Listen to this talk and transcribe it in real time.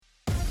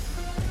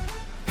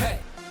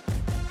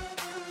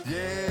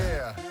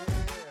Yeah.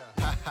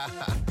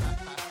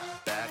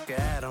 Back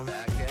at 'em.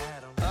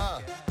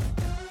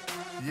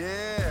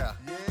 Yeah.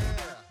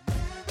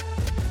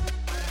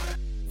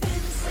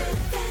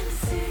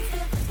 Fantasy,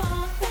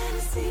 football,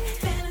 fantasy,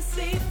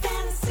 football,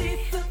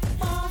 fantasy,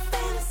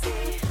 football,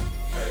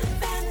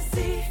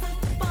 fantasy,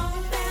 football,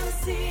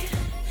 fantasy.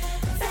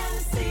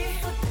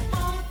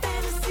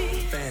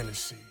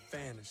 Fantasy.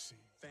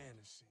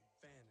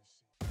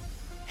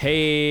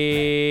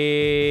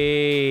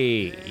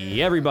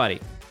 Hey, everybody.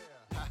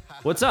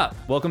 What's up?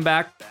 Welcome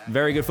back.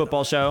 Very good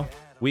football show.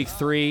 Week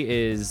 3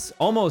 is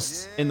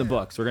almost in the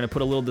books. We're going to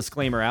put a little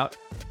disclaimer out.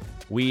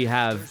 We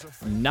have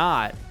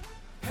not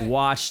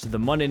watched the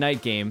Monday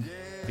night game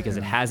because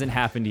it hasn't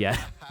happened yet.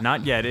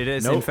 Not yet. It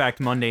is, Nope. in fact,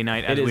 Monday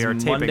night as It we is are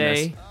taping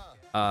Monday,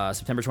 this.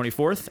 September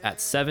 24th at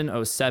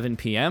 7:07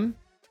 p.m.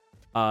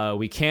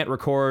 We can't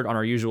record on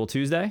our usual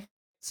Tuesday,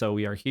 so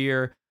we are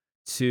here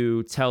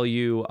to tell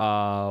you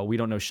we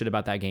don't know shit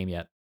about that game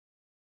yet.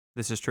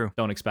 This is true.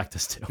 Don't expect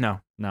us to.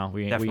 No. No,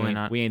 we ain't, Definitely we ain't,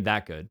 not. we ain't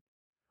that good.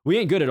 We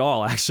ain't good at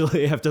all,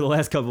 actually, after the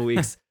last couple of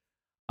weeks.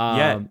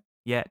 Yet.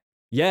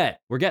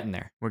 We're getting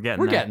there. We're getting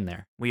We're there. getting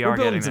there. We We're are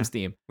building getting some there.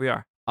 steam. We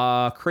are.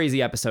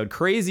 Crazy episode.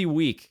 Crazy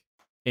week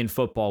in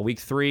football. Week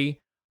 3.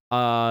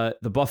 The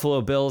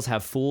Buffalo Bills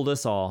have fooled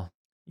us all.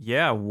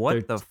 Yeah,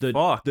 what They're- the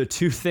fuck? The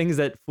two things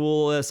that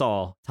fool us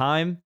all.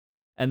 Time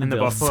and the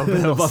Bills. Buffalo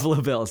The Bills.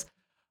 Buffalo Bills.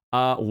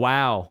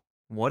 Wow.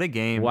 What a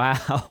game.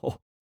 Wow.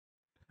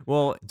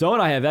 Well,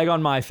 Don't I have egg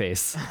on my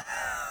face?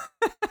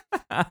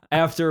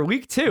 After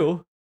week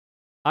 2,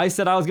 I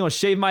said I was going to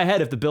shave my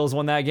head if the Bills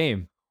won that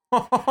game.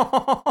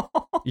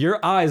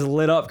 Your eyes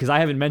lit up because I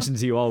haven't mentioned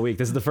to you all week.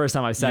 This is the first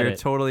time I've said you're it.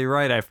 totally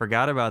right. I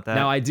forgot about that.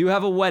 Now, I do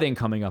have a wedding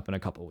coming up in a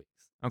couple weeks.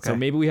 Okay. So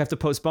maybe we have to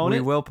postpone we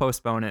it, will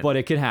postpone it. but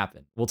it could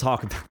happen. We'll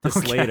talk about this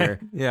Okay. later.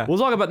 Yeah.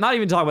 Not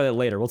even talk about it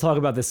later. We'll talk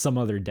about this some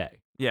other day.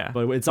 Yeah.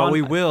 But it's But on.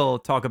 we will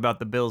talk about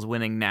the Bills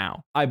winning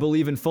now. I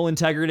believe in full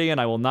integrity, and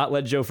I will not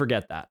let Joe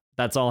forget that.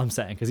 That's all I'm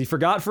saying. Because he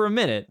forgot for a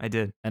minute, I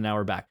did. and now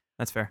we're back.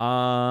 That's fair.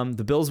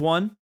 The Bills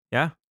won.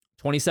 Yeah.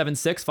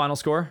 27-6 final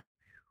score.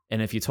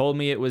 And if you told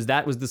me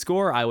that was the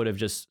score, I would have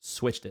just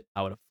switched it.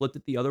 I would have flipped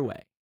it the other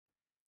way.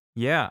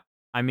 Yeah.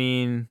 I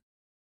mean,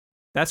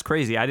 that's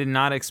crazy. I did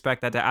not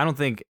expect that to. I don't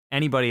think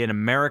anybody in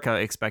America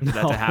expected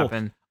that No. to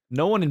happen.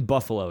 No one in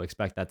Buffalo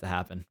expect that to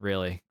happen,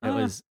 really. It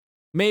was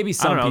maybe I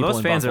some don't know. people Those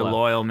in fans Buffalo. are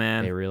loyal,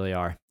 man. They really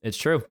are. It's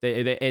true.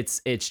 It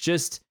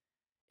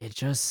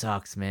just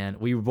sucks, man.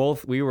 We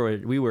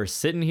were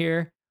sitting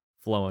here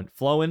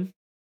flowing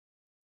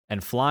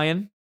and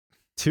flying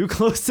too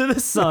close to the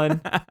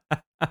sun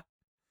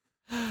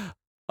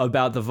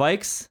about the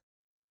Vikes,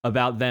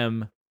 about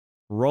them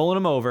rolling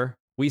them over.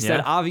 We said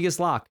Yeah. obvious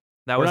lock.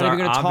 That We're was not our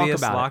even gonna talk obvious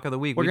about lock it. of the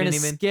week. We're we gonna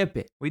didn't even skip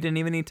it. we didn't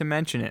even need to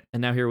mention it.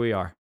 And now here we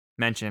are.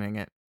 Mentioning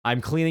it.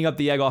 I'm cleaning up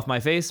the egg off my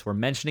face. We're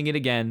mentioning it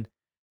again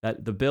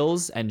that the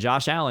Bills and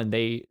Josh Allen,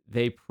 they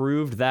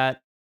proved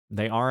that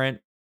they aren't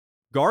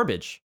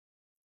garbage.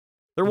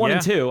 They're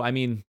 1-2. I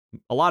mean,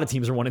 a lot of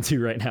teams are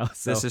 1-2 right now.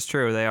 So. This is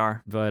true. They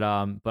are. But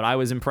I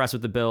was impressed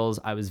with the Bills.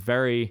 I was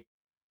every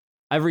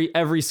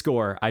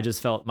score, I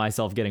just felt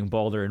myself getting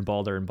bolder and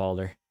bolder and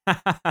bolder.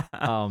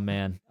 Oh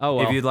man. Oh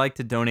well. If you'd like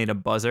to donate a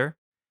buzzer,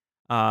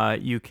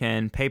 you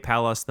can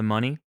PayPal us the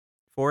money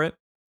for it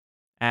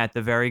at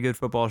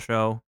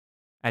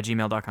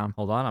theverygoodfootballshow@gmail.com.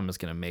 Hold on, I'm just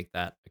gonna make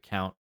that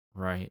account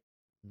right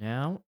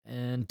now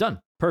and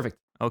done. Perfect.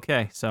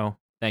 Okay, so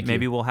Thank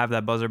maybe you. we'll have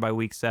that buzzer by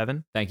week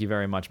 7. Thank you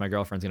very much. My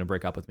girlfriend's gonna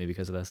break up with me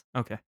because of this.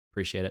 Okay,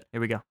 Appreciate it.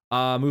 here we go.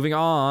 Moving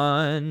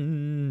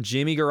on,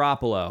 Jimmy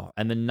Garoppolo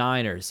and the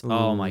Niners.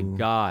 Oh my Ooh.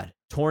 God.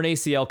 Torn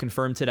ACL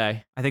confirmed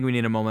today. I think we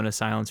need a moment of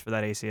silence for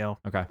that ACL.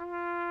 Okay.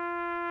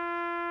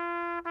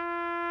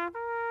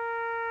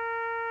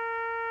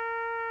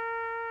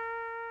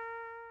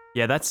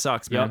 Yeah, that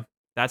sucks, man.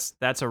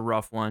 That's a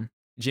rough one.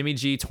 Jimmy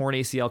G, torn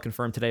ACL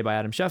confirmed today by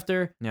Adam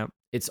Schefter. Yep.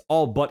 It's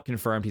all but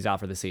confirmed he's out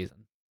for the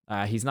season.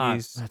 He's not.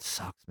 That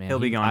sucks, man. he'll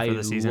be gone for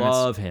the season. I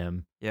love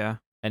him. Yeah.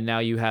 And now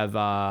you have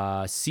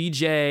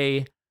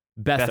CJ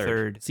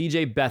Beathard.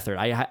 CJ Beathard.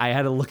 I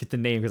had to look at the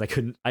name because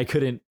I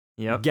couldn't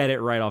Yep. get it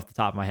right off the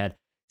top of my head.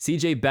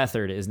 CJ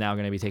Beathard is now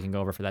going to be taking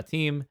over for that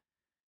team.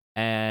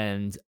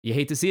 And you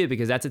hate to see it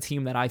because that's a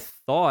team that I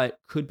thought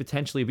could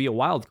potentially be a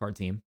wild card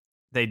team.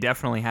 They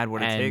definitely had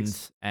what it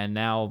takes. And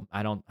now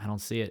I don't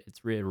see it. It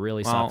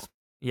really Well, sucks.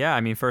 Yeah,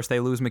 I mean, first they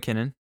lose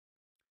McKinnon,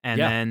 and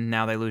Yeah. then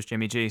now they lose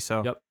Jimmy G.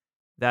 So Yep.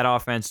 that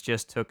offense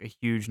just took a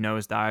huge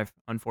nosedive,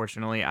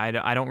 unfortunately.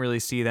 I don't really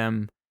see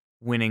them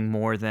winning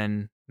more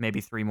than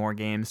maybe 3 more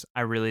games.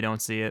 I really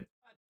don't see it.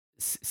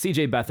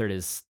 CJ Beathard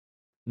is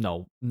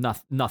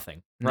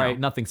nothing, right?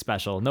 No. Nothing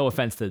special. No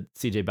offense to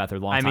CJ Beathard, he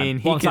long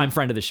time can-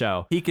 friend of the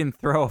show. He can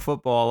throw a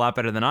football a lot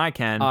better than I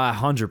can.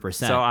 100%.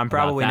 so I'm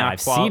probably not I've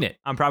seen it.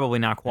 I'm probably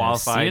not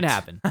qualified. I've seen it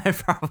happen. I'm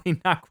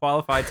probably not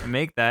qualified to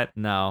make that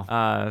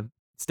No.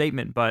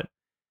 statement, but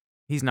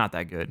he's not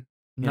that good.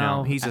 You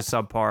know, he's a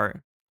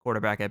subpar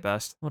quarterback at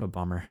best. What a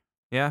bummer.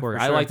 Yeah, for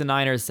I sure. like the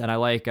Niners, and I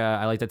like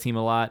that team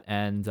a lot.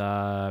 And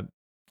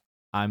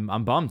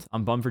I'm bummed.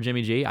 I'm bummed for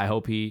Jimmy G. I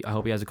hope he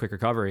has a quick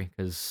recovery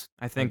because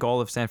I think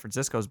all of San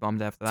Francisco's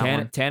bummed after that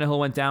one. Tannehill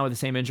went down with the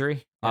same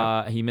injury.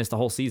 Yep. He missed the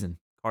whole season.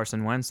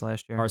 Carson Wentz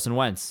last year. Carson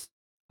Wentz.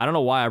 I don't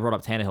know why I brought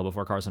up Tannehill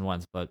before Carson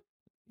Wentz, but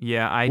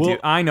Yeah, I do.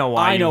 I know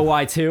why. I know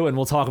why too, and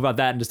we'll talk about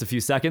that in just a few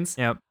seconds.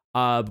 Yep.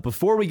 But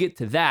before we get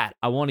to that,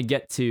 I want to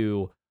get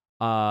to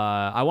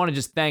I want to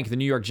just thank the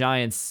New York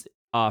Giants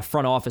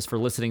front office for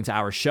listening to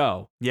our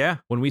show Yeah.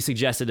 when we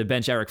suggested to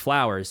bench Eric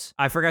Flowers.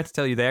 I forgot to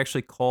tell you, they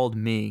actually called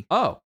me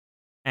Oh,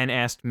 and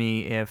asked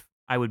me if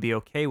I would be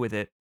okay with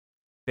it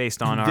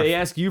based on our. they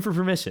asked you for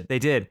permission. They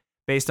did,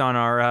 based on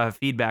our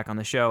feedback on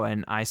the show,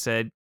 and I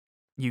said,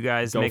 "You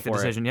guys Go make the for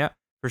it. decision." Yeah,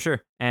 for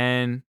sure.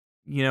 And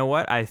you know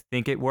what? I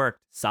think it worked.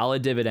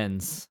 Solid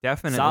dividends.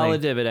 Definitely.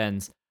 Solid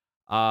dividends.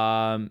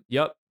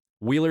 Yep.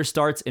 Wheeler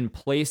starts in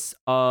place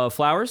of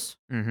Flowers,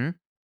 Mm-hmm.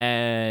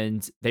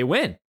 and they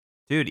win.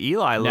 Dude,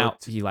 Eli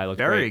looked Eli looked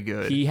very great.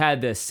 good. He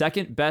had the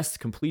second best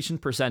completion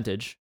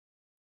percentage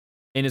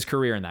in his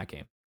career in that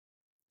game.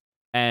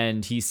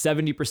 And he's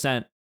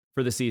 70%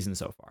 for the season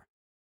so far,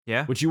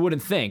 Yeah. which you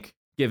wouldn't think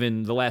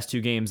given the last 2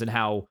 games and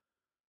how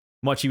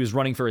much he was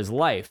running for his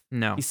life.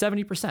 No. He's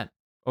 70%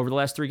 over the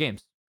last 3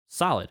 games.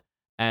 Solid.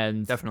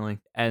 And Definitely.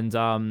 and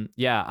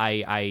yeah,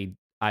 I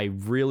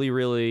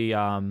really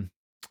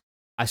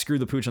I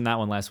screwed the pooch on that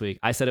one last week.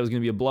 I said it was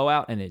going to be a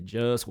blowout and it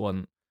just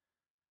wasn't.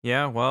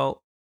 Yeah.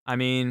 Well, I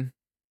mean,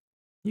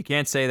 you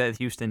can't say that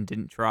Houston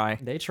didn't try,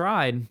 They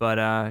tried. but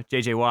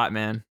JJ Watt,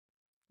 man,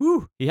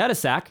 Woo, he had a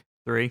sack.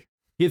 3.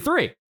 He had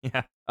 3.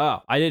 Yeah.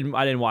 Oh, I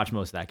didn't watch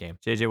most of that game.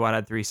 JJ Watt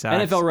had 3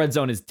 sacks. NFL Red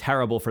Zone is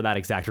terrible for that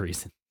exact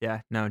reason.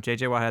 Yeah. No,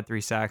 JJ Watt had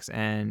 3 sacks,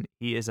 and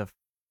he is a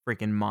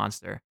freaking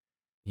monster.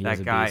 He That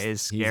a guy beast.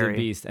 is He's scary. a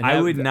beast. And I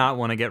that- would not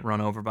want to get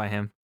run over by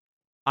him.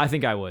 I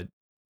think I would.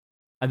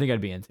 I think I'd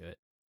be into it.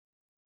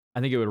 I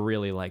think it would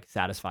really like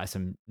satisfy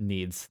some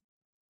needs.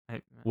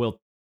 We'll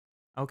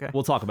Okay.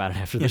 talk about it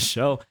after the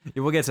show.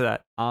 Yeah, we'll get to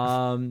that.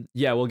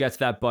 Yeah, we'll get to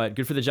that. But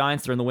good for the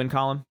Giants. They're in the win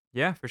column.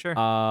 Yeah, for sure.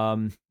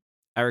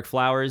 Eric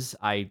Flowers.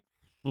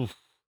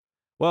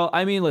 Well,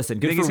 I mean, listen.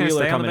 You Good think for he's gonna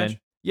Wheeler stay on the coming in.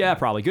 bench? Yeah,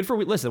 probably. Good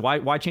for listen.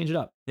 Why change it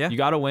up? Yeah. You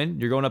got to win.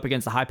 You're going up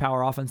against a high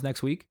power offense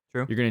next week.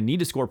 True. You're going to need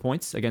to score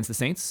points against the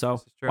Saints. So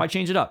This is true. why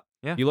change it up?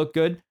 Yeah. You look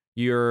good.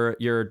 You're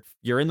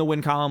in the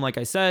win column, like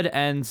I said,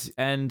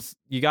 and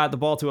you got the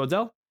ball to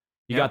Odell.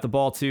 You Yep. got the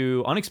ball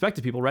to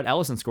unexpected people. Rhett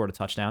Ellison scored a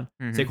touchdown.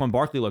 Mhm. Saquon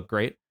Barkley looked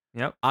great.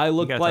 Yep. I got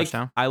looked a like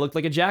touchdown.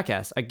 a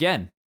jackass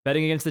again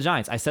betting against the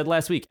Giants. I said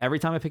last week every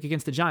time I pick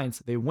against the Giants,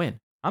 they win,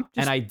 and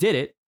I did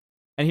it.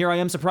 And here I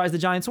am surprised the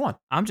Giants won.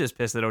 I'm just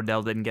pissed that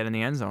Odell didn't get in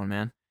the end zone,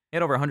 man. He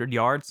had over 100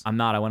 yards. I'm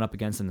not. I went up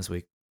against him this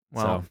week.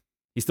 Well, So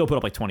he still put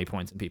up like 20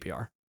 points in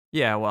PPR.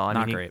 yeah, well, I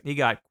not mean, great. he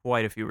got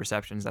quite a few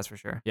receptions, that's for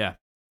sure. Yeah.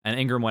 And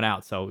Ingram went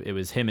out, so it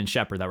was him and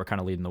Shepard that were kind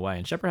of leading the way.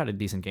 And Shepard had a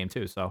decent game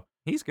too. So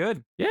He's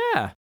good.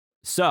 yeah.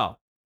 So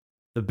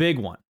the big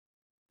one,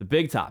 the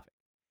big topic.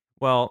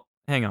 Well,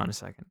 hang on a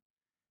second.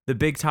 The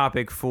big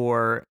topic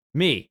for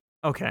Me,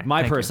 okay, my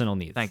thank you. personal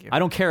needs. Thank you. I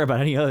don't care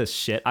about any other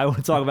shit. I want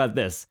to talk about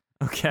this.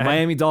 Okay.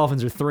 Miami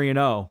Dolphins are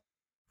 3-0,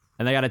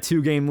 and they got a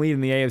 2-game lead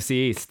in the AFC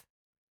East.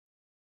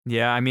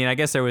 Yeah, I mean, I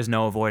guess there was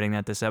no avoiding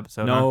that this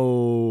episode. huh?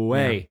 No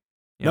way.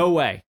 Yeah. No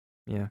way.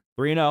 Yeah.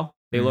 3-0.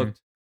 They Mhm.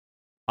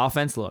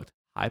 offense looked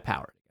high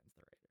powered against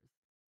the Raiders.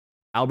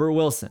 Albert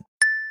Wilson,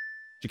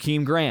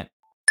 Jakeem Grant,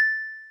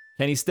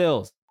 Kenny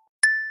Stills,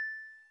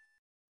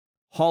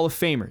 Hall of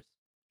Famers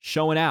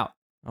showing out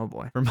Oh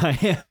boy. for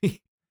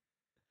Miami.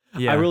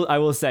 Yeah. I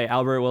will say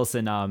Albert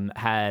Wilson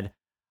had,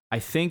 I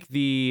think,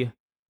 the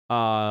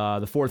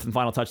fourth and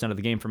final touchdown of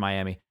the game for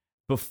Miami.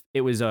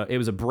 It was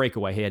a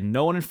breakaway. He had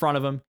no one in front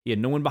of him. He had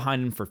no one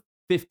behind him for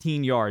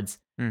 15 yards.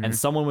 Mhm. And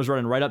someone was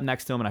running right up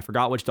next to him, and I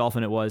forgot which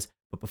Dolphin it was.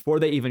 But before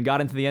they even got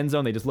into the end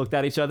zone, they just looked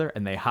at each other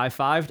and they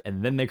high-fived,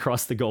 and then they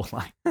crossed the goal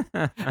line.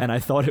 And I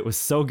thought it was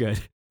so good.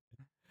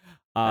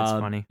 That's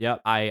funny.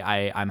 Yep,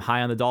 I'm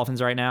high on the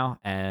Dolphins right now,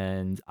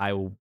 and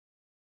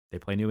they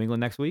play New England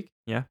next week.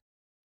 Yeah.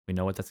 We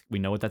know what that's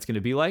going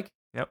to be like.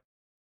 Yep.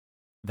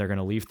 They're going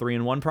to leave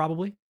 3-1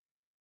 probably.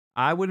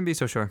 I wouldn't be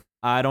so sure.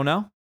 I don't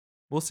know.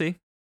 We'll see.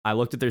 I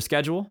looked at their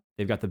schedule.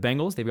 They've got the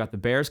Bengals. They've got the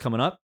Bears coming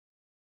up.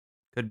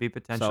 Could be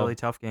potentially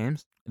tough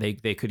games. They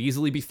could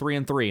easily be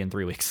 3-3 in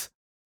 3 weeks.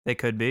 They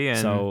could be, and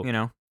So,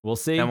 we'll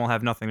see then we'll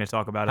have nothing to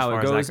talk about as how far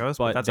it goes. as that goes.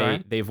 But that's all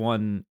right. they've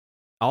won.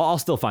 I'll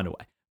still find a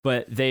way.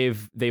 But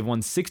they've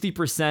won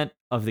 60%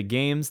 of the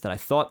games that I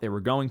thought they were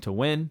going to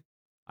win.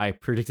 I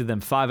predicted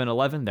them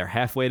 5-11. They're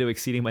halfway to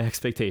exceeding my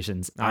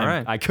expectations. All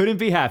right. I couldn't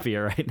be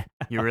happier right now.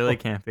 You really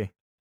can't be.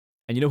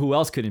 And you know who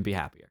else couldn't be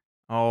happier?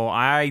 Oh,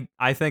 I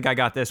think I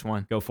got this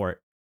one. Go for it.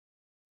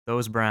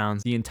 Those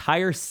Browns. The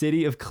entire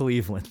city of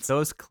Cleveland.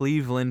 Those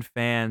Cleveland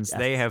fans, Yes.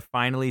 they have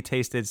finally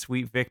tasted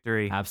sweet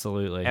victory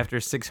Absolutely. after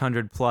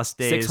 600 plus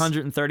days.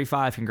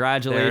 635.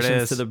 Congratulations There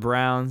it to is. the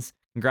Browns.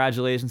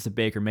 Congratulations to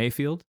Baker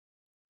Mayfield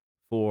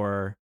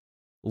for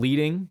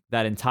leading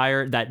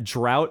that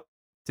drought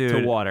Dude,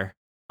 to water.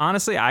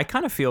 Honestly, I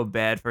kind of feel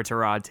bad for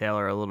Tyrod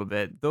Taylor a little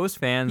bit. Those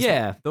fans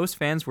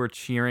were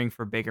cheering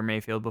for Baker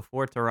Mayfield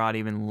before Tyrod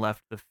even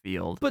left the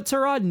field. But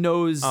Tyrod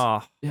knows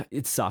Oh,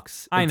 it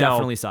sucks. I It know.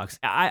 definitely sucks.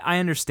 I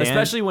understand.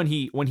 Especially when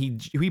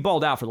he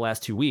balled out for the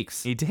last 2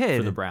 weeks. He did.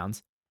 For the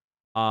Browns.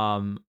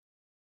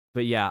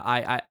 But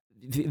yeah,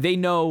 they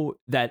know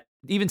that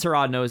even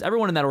Tyrod knows,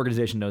 everyone in that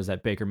organization knows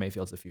that Baker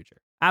Mayfield's the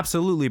future.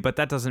 Absolutely, but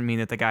that doesn't mean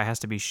that the guy has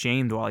to be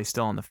shamed while he's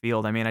still on the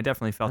field. I mean, I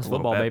definitely felt That's a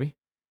little football, bad. baby.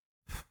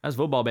 That's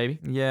football, baby.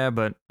 Yeah,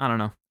 but I don't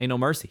know. Ain't no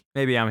mercy.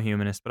 Maybe I'm a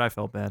humanist, but I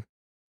felt bad.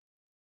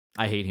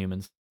 I hate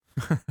humans.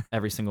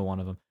 Every single one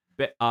of them.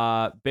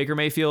 Baker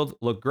Mayfield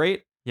looked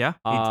great. Yeah,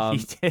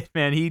 he did,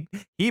 man.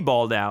 He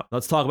balled out.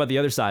 Let's talk about the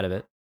other side of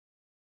it.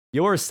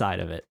 Your side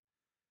of it.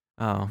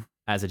 Oh,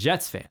 As a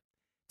Jets fan.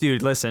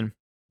 dude, listen.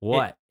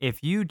 What?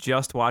 If you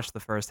just watched the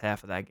first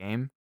half of that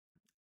game,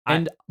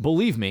 And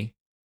believe me,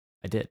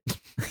 I did.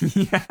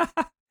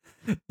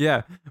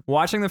 yeah,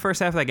 watching the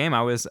first half of that game,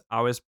 I was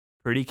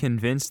pretty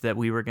convinced that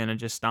we were gonna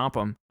just stomp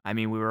them. I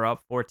mean, we were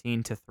up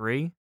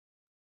 14-3,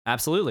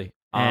 Absolutely.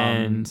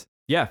 and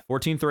yeah,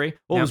 14-3.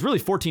 Well, it was really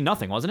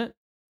 14-0, wasn't it?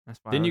 that's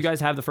why Didn't you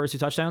guys have the first 2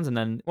 touchdowns and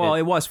then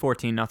it was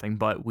 14-0,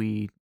 but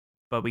we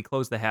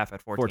closed the half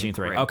at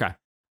 14-3.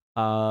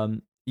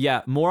 Okay.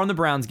 Yeah, more on the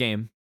Browns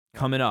game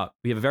coming up.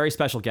 We have a very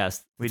special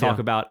guest to talk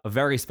about a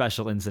very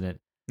special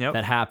incident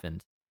that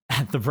happened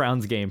at the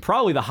Browns game.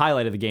 Probably the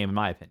highlight of the game, in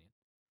my opinion.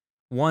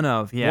 One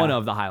of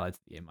the highlights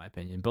of the game, in my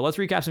opinion. But let's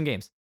recap some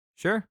games.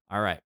 Sure.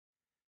 All right.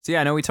 So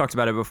yeah, I know we talked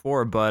about it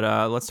before,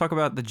 but let's talk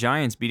about the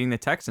Giants beating the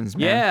Texans,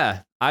 man.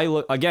 Yeah,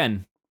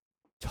 I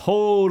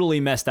totally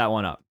messed that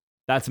one up.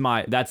 That's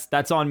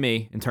on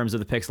me in terms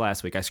of the picks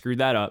last week. I screwed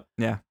that up.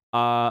 Yeah.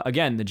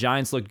 Again, the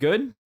Giants looked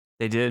good.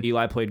 They did.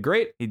 Eli played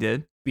great. He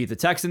did. Beat the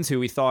Texans, who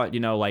we thought,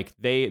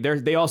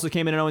 they also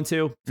came in at 0-2.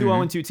 2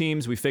 0-2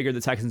 teams. We figured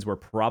the Texans were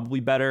probably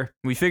better.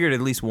 We figured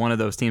at least one of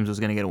those teams was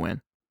going to get a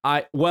win.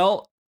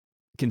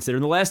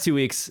 Considering the last 2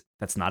 weeks,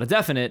 that's not a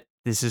definite.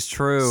 This is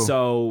true.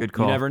 So good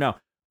call. You never know.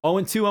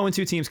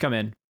 0-2 teams come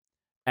in,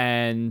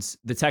 and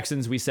the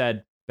Texans, we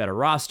said, better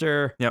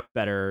roster. Yep.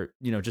 Better,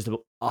 just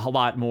a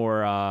lot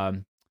more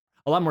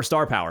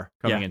star power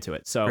coming into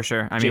it. So for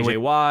sure. I mean, J.J.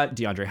 Watt,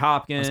 DeAndre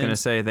Hopkins. I was going to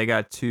say they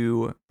got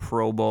 2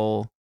 Pro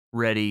Bowl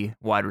ready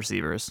wide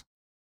receivers.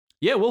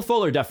 Yeah, Will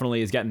Fuller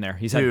definitely is getting there.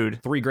 He's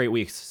had 3 great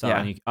weeks. So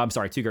Yeah. I'm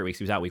sorry, 2 great weeks.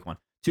 He was out week 1.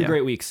 2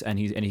 great weeks, and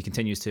he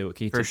continues to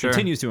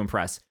continues to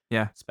impress.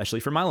 Yeah, especially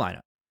for my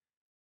lineup.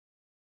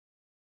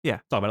 Yeah,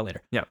 talk about it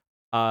later.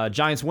 Yep.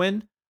 Giants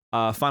win.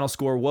 Final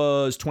score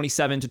was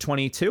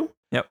 27-22.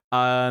 Yep.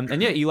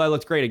 And yeah, Eli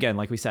looked great again,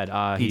 like we said.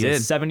 He did.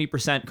 has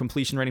 70%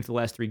 completion rating for the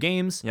last 3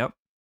 games. Yep.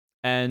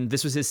 And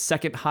this was his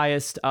second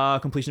highest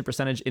completion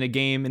percentage in a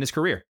game in his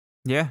career.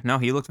 Yeah, no,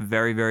 he looked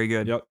very, very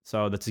good. Yep.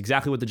 So that's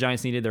exactly what the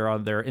Giants needed.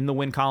 They're in the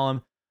win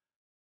column.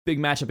 Big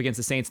matchup against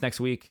the Saints next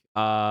week.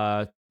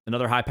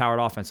 Another high-powered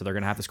offense, so they're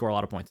going to have to score a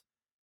lot of points.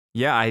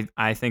 Yeah,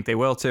 I think they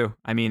will too.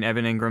 I mean,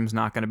 Evan Ingram's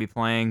not going to be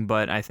playing,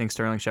 but I think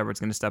Sterling Shepard's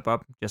going to step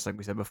up, just like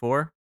we said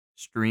before.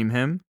 Stream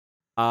him.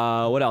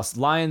 What else?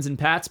 Lions and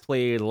Pats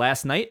played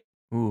last night.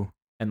 Ooh.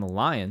 And the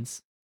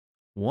Lions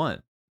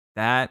won.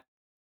 That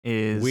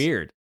is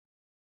weird.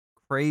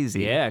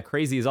 Crazy. Yeah,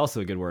 crazy is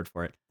also a good word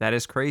for it. That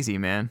is crazy,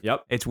 man.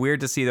 Yep. It's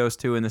weird to see those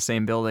two in the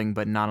same building,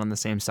 but not on the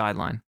same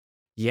sideline.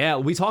 Yeah,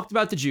 we talked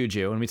about the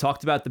juju, and we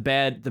talked about the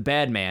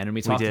bad man, and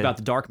we talked about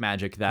the dark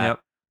magic that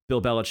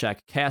Bill Belichick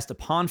cast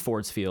upon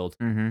Ford's Field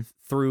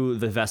through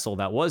the vessel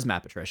that was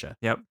Matt Patricia.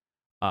 Yep.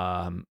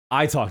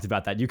 I talked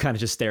about that. You kind of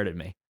just stared at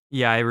me.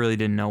 Yeah, I really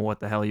didn't know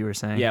what the hell you were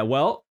saying. Yeah,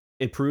 well,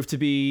 it proved to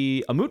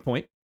be a moot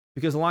point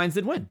because the Lions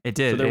did win. It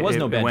did. So there was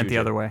no bad It went juju. the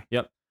other way.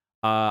 Yep.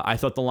 I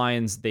thought the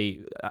Lions,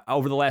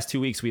 over the last 2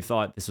 weeks, we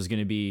thought this was going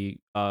to be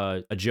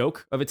a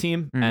joke of a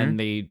team. And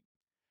they,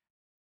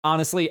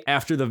 honestly,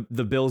 after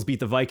the Bills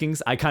beat the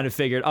Vikings, I kind of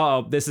figured,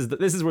 this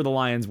is where the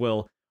Lions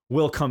will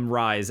come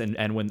rise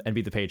and win and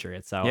beat the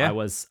Patriots. So yeah.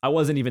 I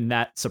wasn't even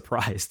that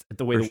surprised at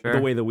the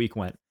way the week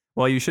went.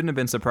 Well, you shouldn't have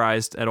been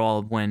surprised at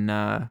all when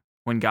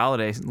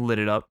Galladay lit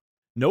it up.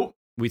 Nope.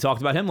 We talked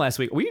about him last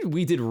week.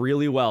 We did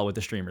really well with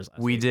the streamers last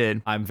week. We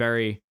did. But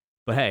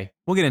hey.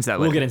 We'll get into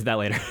that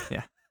later.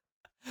 Yeah.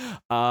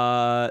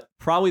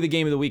 Probably the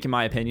game of the week, in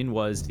my opinion,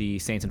 was the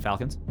Saints and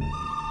Falcons.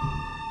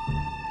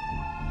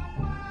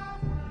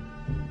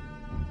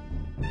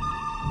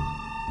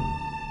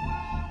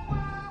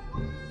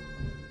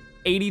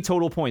 $80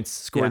 total points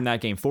scored in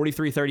that game.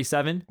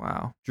 43-37.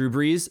 Wow. Drew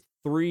Brees,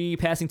 3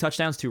 passing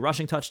touchdowns, 2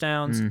 rushing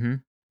touchdowns.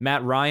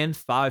 Matt Ryan,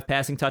 5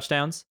 passing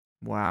touchdowns.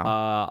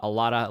 Wow. A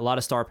lot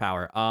of star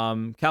power.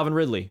 Calvin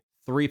Ridley,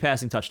 3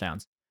 passing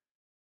touchdowns.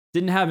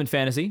 Didn't have him in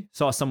fantasy.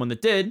 Saw someone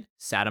that did.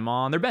 Sat him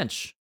on their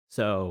bench.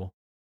 So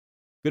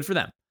good for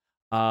them.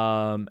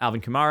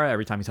 Alvin Kamara,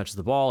 every time he touches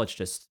the ball, it's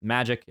just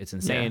magic. It's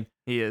insane.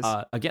 Yeah, he is.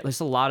 Again, there's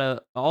a lot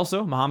of...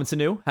 Also, Mohamed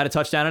Sanu had a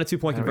touchdown and a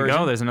 2-point There conversion. we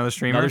go. There's another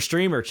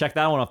streamer. Check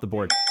that one off the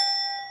board.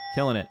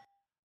 Killing it.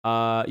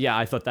 Yeah,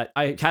 I thought that...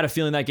 I had a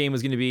feeling that game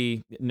was going to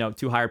be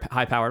 2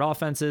 high-powered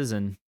offenses,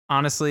 and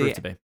honestly,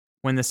 to be.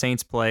 When the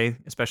Saints play,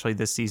 especially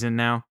this season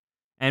now,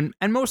 And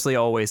mostly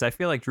always. I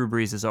feel like Drew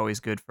Brees is always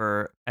good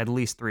for at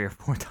least 3 or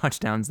 4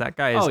 touchdowns. That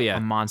guy is a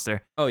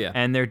monster. Oh, yeah.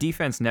 And their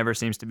defense never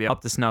seems to be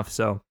up to snuff.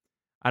 So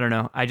I don't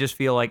know. I just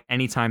feel like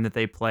anytime that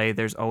they play,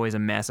 there's always a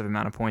massive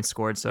amount of points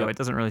scored. So it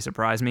doesn't really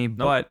surprise me.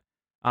 But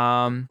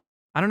I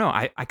don't know.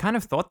 I kind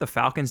of thought the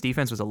Falcons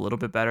defense was a little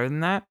bit better than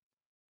that,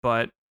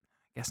 but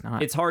I guess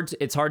not. It's hard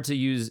to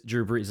use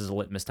Drew Brees as a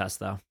litmus test,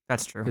 though.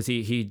 That's true. Because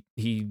he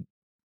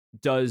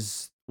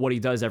does what he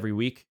does every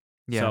week.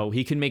 Yeah. So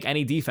he can make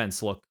any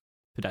defense look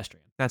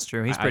pedestrian. That's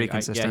true. He's pretty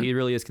consistent. Yeah, he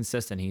really is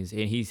consistent.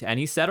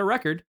 He set a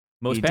record.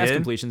 Most He pass did?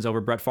 completions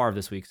over Brett Favre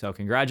this week. So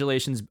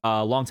congratulations,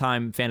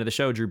 longtime fan of the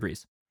show, Drew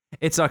Brees.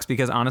 It sucks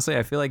because honestly,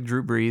 I feel like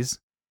Drew Brees,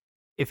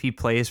 if he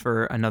plays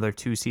for another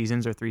 2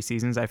 seasons or 3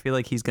 seasons, I feel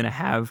like he's going to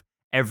have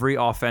every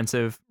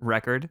offensive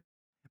record,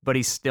 but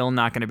he's still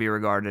not going to be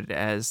regarded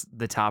as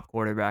the top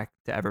quarterback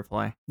to ever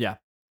play. Yeah.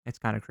 It's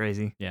kind of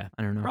crazy. Yeah.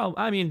 I don't know. Well,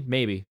 I mean,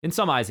 maybe. In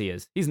some eyes he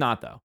is. He's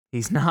not, though.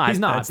 He's not. He's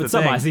not, That's but the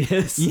some thing. eyes he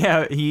is.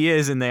 Yeah, he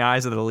is in the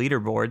eyes of the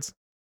leaderboards,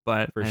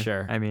 but For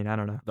sure. I mean, I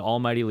don't know. The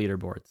almighty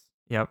leaderboards.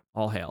 Yep.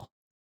 All hail.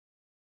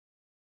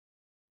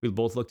 We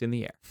both looked in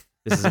the air.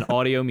 This is an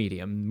audio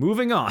medium.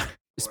 Moving on.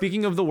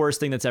 Speaking of the worst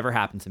thing that's ever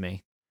happened to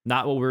me,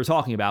 not what we were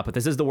talking about, but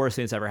this is the worst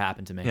thing that's ever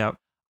happened to me. Yep.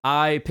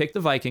 I picked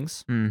the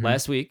Vikings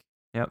last week.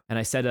 Yep. And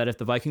I said that if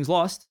the Vikings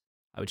lost,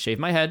 I would shave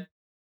my head.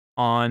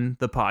 On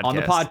the podcast. On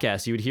the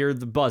podcast, you would hear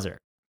the buzzer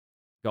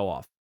go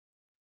off.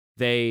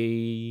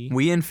 We,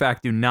 in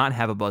fact, do not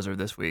have a buzzer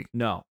this week.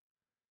 No,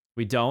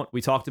 we don't.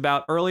 We talked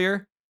about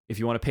earlier, if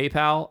you want to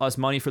PayPal us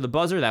money for the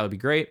buzzer, that would be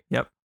great.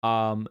 Yep.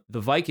 The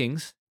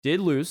Vikings did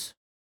lose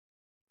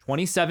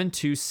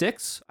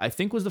 27-6, I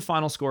think was the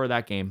final score of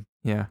that game.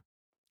 Yeah.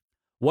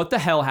 What the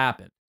hell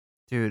happened?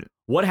 Dude.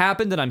 What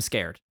happened that I'm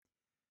scared?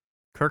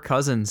 Kirk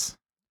Cousins.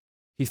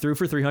 He threw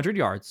for 300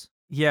 yards.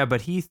 Yeah,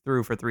 but he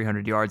threw for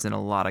 300 yards in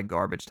a lot of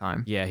garbage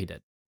time. Yeah, he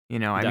did. You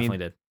know, He definitely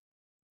did.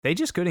 They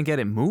just couldn't get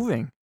it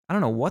moving. I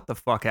don't know what the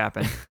fuck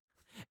happened.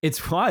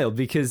 It's wild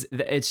because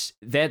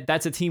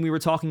that's a team we were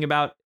talking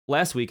about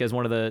last week as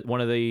one of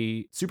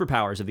the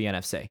superpowers of the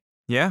NFC.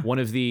 Yeah. One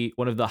of the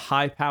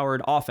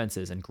high-powered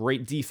offenses and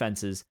great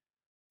defenses.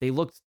 They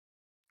looked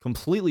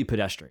completely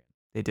pedestrian.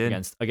 They did.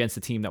 Against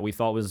a team that we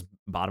thought was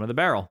bottom of the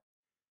barrel.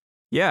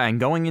 Yeah,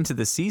 and going into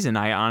the season,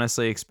 I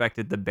honestly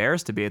expected the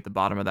Bears to be at the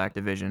bottom of that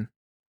division.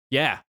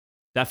 Yeah,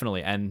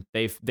 definitely. And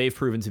they've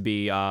proven to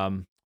be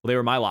they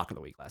were my lock of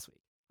the week last week.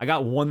 I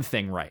got one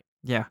thing right.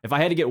 Yeah. If I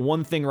had to get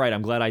one thing right,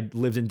 I'm glad I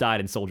lived and died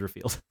in Soldier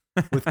Field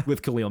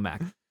with Khalil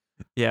Mack.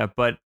 Yeah,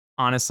 but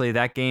honestly,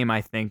 that game,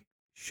 I think,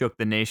 shook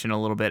the nation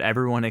a little bit.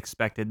 Everyone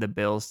expected the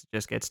Bills to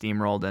just get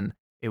steamrolled, and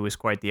it was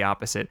quite the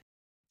opposite.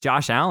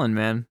 Josh Allen,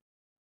 man.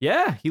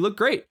 Yeah, he looked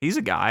great. He's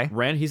a guy.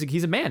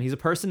 He's a man. He's a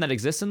person that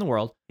exists in the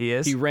world. He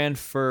is. He ran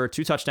for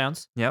 2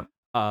 touchdowns. Yep.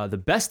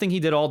 The best thing he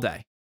did all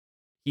day.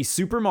 He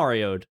Super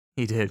Mario'd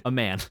He did. a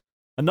man.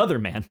 Another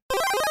man.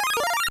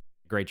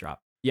 Great drop.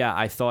 Yeah,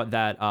 I thought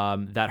that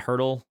that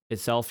hurdle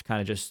itself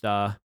kind of just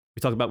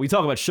we talk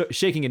about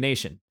shaking a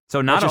nation.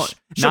 So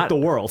shook the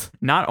world.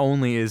 Not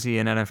only is he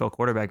an NFL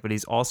quarterback, but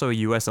he's also a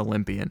U.S.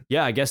 Olympian.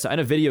 Yeah, I guess,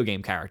 and a video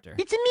game character.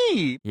 It's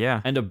me.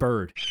 Yeah. And a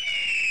bird.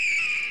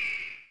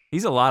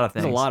 He's a lot of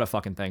things. He's a lot of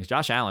fucking things.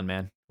 Josh Allen,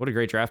 man. What a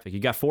great draft pick. You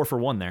got 4 for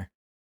 1 there.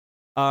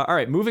 All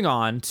right, moving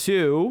on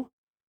to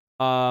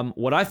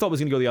what I thought was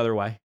going to go the other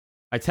way.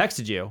 I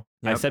texted you.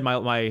 Yep. I said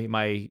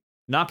my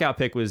knockout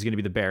pick was going to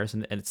be the Bears,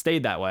 and it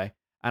stayed that way.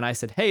 And I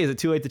said, hey, is it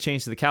too late to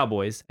change to the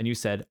Cowboys? And you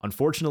said,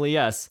 unfortunately,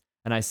 yes.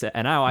 And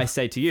now I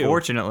say to you,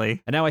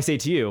 fortunately. And now I say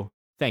to you,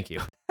 thank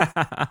you.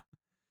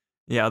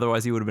 Yeah,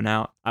 otherwise he would have been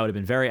out. I would have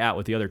been very out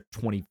with the other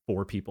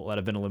 24 people that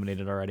have been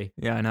eliminated already.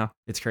 Yeah, I know.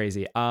 It's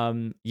crazy.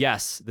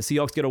 Yes, the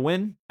Seahawks get a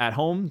win at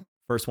home,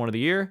 first one of the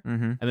year,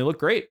 and they look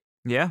great.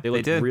 Yeah, they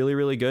look really,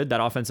 really good.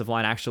 That offensive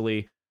line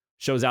actually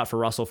shows out for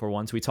Russell for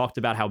once. We talked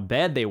about how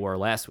bad they were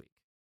last week.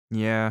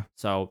 Yeah.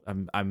 So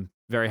I'm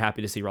very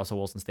happy to see Russell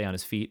Wilson stay on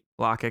his feet.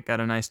 Lockett got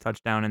a nice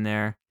touchdown in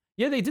there.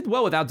 Yeah, they did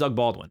well without Doug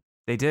Baldwin.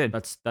 They did.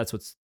 That's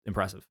what's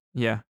impressive.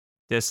 Yeah.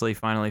 Disley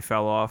finally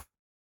fell off.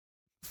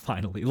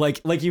 Finally.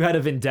 Like you had a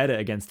vendetta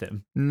against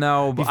him.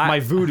 No, but my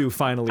voodoo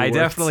finally worked. I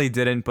definitely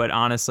didn't, but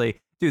honestly,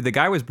 dude, the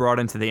guy was brought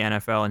into the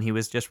NFL and he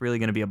was just really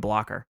going to be a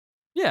blocker.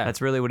 Yeah.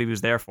 That's really what he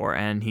was there for.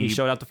 And he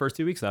showed out the first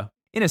 2 weeks, though.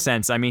 In a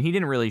sense, I mean, he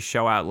didn't really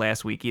show out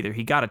last week either.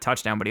 He got a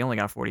touchdown, but he only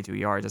got 42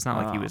 yards. It's not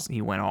like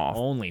he went off.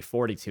 Only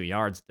 42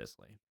 yards,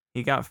 Disley.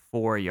 He got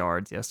 4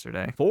 yards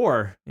yesterday.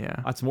 4? Yeah.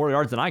 That's more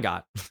yards than I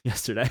got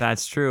yesterday.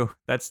 That's true.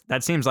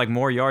 That seems like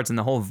more yards than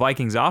the whole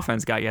Vikings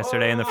offense got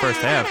yesterday in the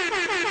first half.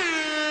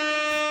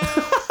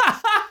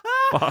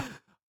 Fuck.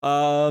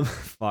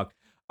 Fuck.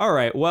 All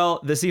right.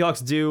 Well, the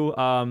Seahawks do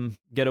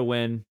get a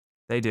win.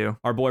 They do.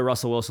 Our boy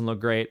Russell Wilson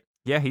looked great.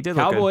 Yeah, he did.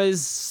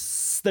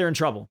 Cowboys, they're in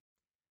trouble.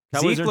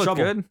 Cowboys Zeke are in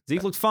trouble. Good.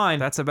 Zeke looked fine.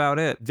 That's about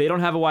it. They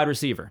don't have a wide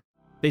receiver.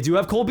 They do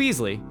have Cole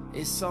Beasley.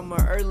 It's summer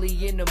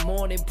early in the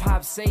morning,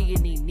 Pop saying he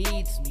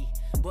needs me.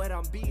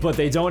 But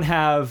they don't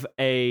have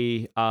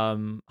a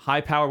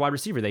high-powered wide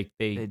receiver. They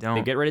don't.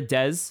 They get rid of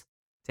Dez.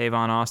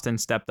 Tavon Austin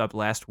stepped up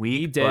last week.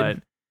 He did.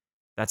 But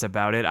That's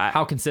about it.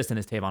 How consistent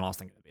is Tavon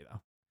Austin going to be,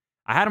 though?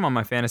 I had him on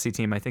my fantasy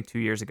team, I think 2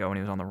 years ago when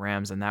he was on the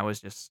Rams, and that was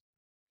just...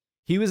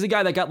 He was the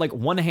guy that got like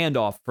one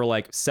handoff for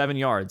like 7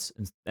 yards.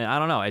 And I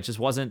don't know. It just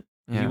wasn't,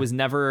 Yeah. he was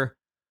never,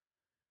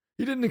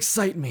 he didn't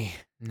excite me.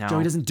 No.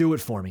 Joey doesn't do it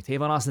for me.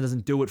 Tavon Austin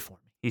doesn't do it for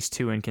me. He's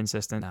too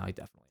inconsistent No, he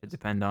definitely to is.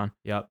 depend on.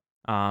 Yep.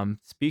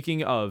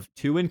 Speaking of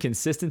too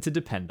inconsistent to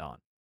depend on.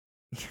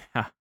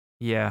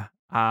 Yeah.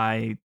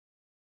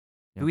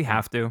 Do we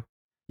have to?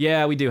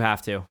 Yeah, we do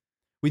have to.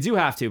 We do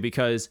have to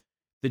because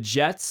the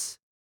Jets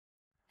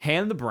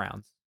hand the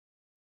Browns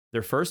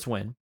their first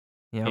win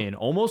in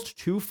almost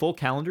 2 full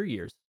calendar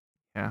years.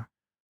 Yeah.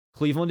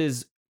 Cleveland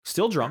is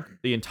still drunk.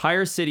 The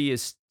entire city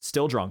is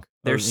still drunk.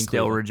 They're in still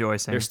Cleveland.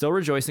 rejoicing. They're still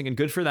rejoicing, and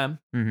good for them.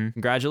 Mm-hmm.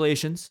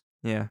 Congratulations.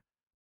 Yeah.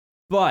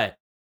 But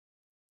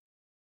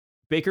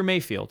Baker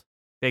Mayfield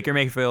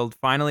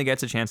finally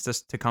gets a chance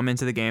to come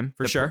into the game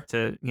For sure.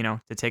 to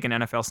take an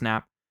NFL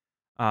snap.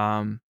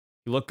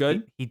 He looked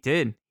good He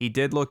did. He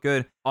did look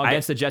good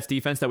against the Jets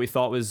defense that we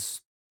thought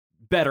was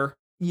better.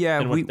 Yeah,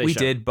 than what they we showed.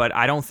 did, but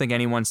I don't think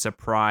anyone's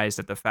surprised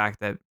at the fact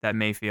that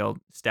Mayfield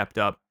stepped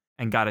up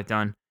and got it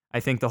done.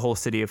 I think the whole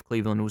city of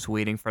Cleveland was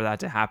waiting for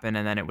that to happen,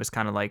 and then it was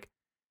kind of like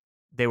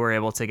they were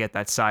able to get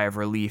that sigh of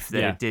relief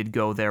that it did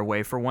go their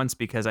way for once,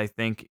 because I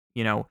think,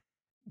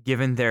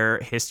 given their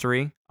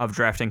history of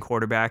drafting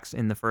quarterbacks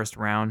in the first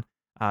round,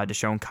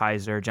 Deshaun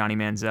Kaiser, Johnny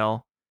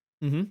Manziel,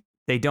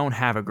 they don't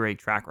have a great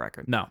track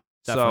record. No,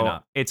 definitely so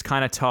not. it's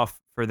kind of tough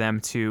for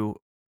them to,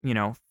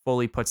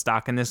 fully put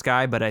stock in this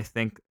guy, but I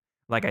think,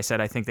 like I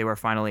said, I think they were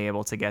finally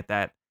able to get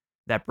that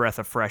breath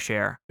of fresh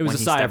air. It was a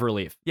sigh of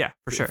relief. Yeah,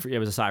 for sure. It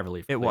was a sigh of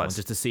relief. It was.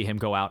 Just to see him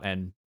go out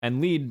and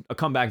lead a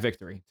comeback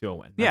victory to a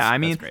win. I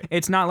mean, that's great.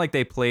 it's not like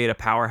they played a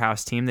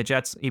powerhouse team. The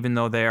Jets, even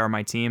though they are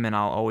my team and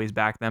I'll always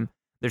back them,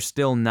 they're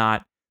still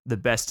not the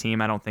best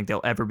team. I don't think they'll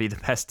ever be the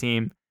best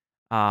team.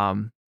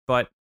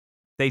 But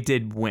they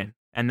did win,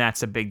 and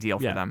that's a big deal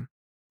for them.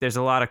 There's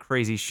a lot of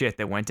crazy shit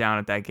that went down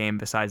at that game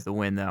besides the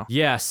win, though.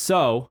 Yeah,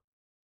 so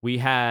we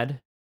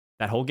had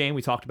that whole game.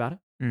 We talked about it.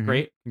 Mhm.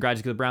 Great.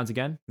 Congratulations to the Browns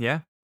again. Yeah.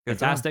 Good for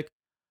them. Fantastic.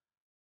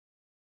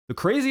 The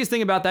craziest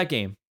thing about that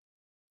game,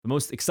 the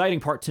most exciting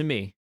part to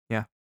me,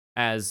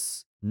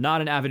 as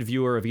not an avid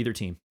viewer of either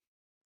team.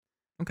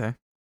 Okay.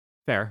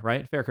 Fair,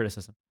 right? Fair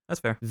criticism. That's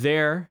fair.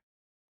 They're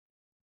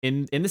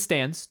in the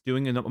stands,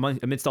 doing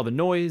amidst all the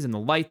noise and the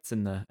lights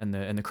and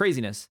the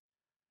craziness,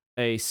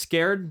 a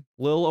scared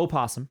little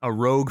opossum, A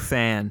rogue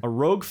fan. a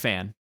rogue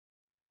fan,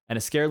 and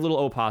a scared little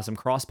opossum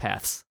cross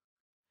paths.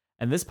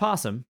 And this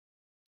possum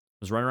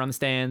was running around the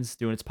stands,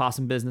 doing its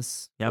possum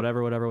business,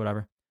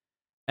 whatever.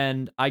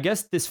 And I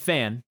guess this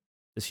fan,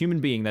 this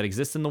human being that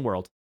exists in the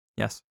world,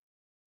 Yes.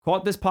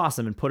 caught this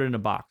possum and put it in a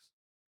box.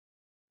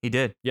 He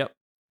did. Yep.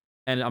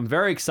 And I'm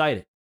very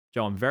excited.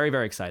 Joe, I'm very,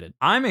 very excited.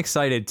 I'm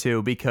excited,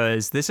 too,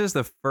 because this is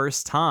the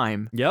first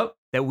time Yep.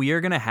 that we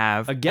are going to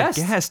have A guest.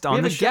 on We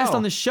have the a show. guest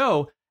on the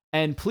show.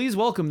 And please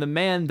welcome the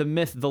man, the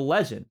myth, the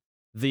legend,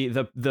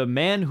 the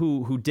man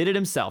who did it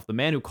himself, the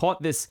man who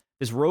caught this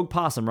rogue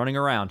possum running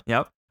around.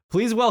 Yep.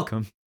 Please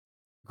welcome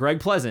Greg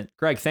Pleasant.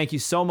 Greg, thank you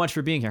so much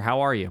for being here.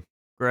 How are you?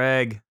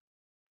 Greg.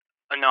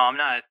 No, I'm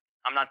not.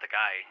 I'm not the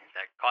guy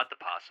that caught the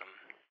possum.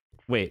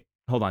 Wait,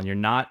 hold on. You're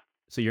not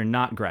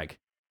Greg.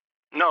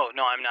 No,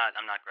 I'm not.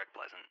 I'm not Greg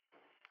Pleasant.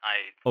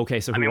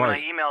 Okay, so I who mean, are when I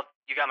you? emailed,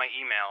 you got my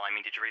email. I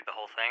mean, did you read the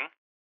whole thing?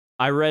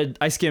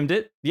 I skimmed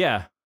it.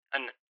 Yeah.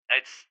 And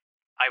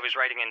I was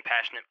writing in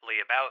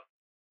passionately about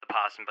the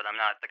possum, but I'm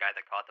not the guy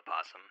that caught the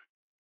possum.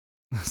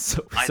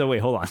 So wait,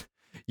 hold on.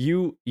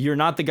 You're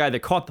not the guy that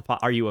caught the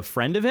Are you a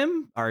friend of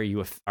him? Do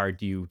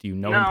you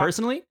know him No.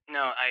 personally?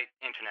 No, I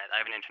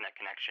have an internet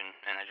connection,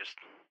 and I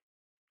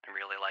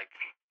really like.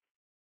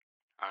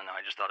 I don't know.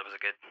 I just thought it was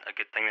a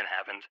good thing that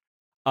happened.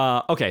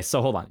 Okay,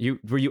 so hold on.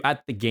 Were you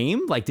at the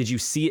game? Like, did you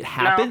see it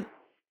happen?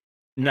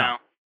 No.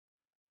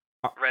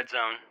 Red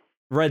zone.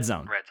 Red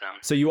zone. Red zone.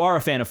 So you are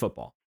a fan of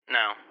football?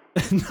 No.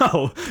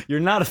 No,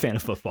 you're not a fan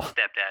of football.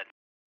 Stepdad.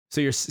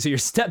 So your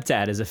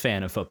stepdad is a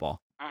fan of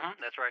football,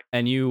 That's right.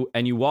 and you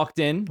walked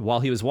in while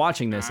he was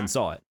watching this and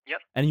saw it. Yep.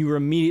 And you were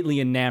immediately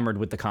enamored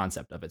with the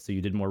concept of it. So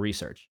you did more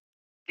research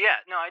Yeah.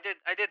 No, I did.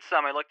 I did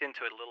some. I looked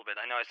into it a little bit.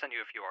 I know I sent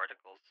you a few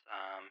articles.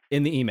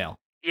 in the email.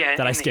 Yeah.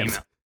 that I in the skimmed.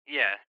 email.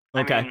 Yeah.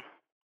 Okay.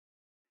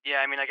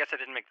 I mean, I guess I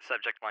didn't make the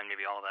subject line.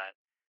 Maybe all that.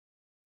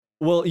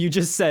 Well, you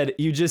just said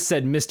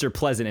Mr.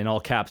 Pleasant in all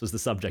caps was the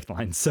subject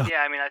line. So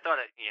Yeah. I mean, I thought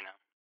it.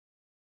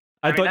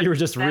 I mean, thought you were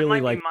just that really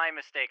might like. be my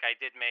mistake. I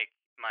did make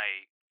my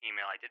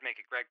email. I did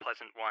make it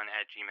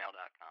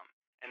gregpleasant1@gmail.com,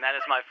 and that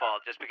is my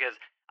fault. Just because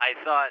I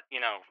thought,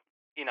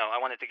 I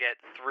wanted to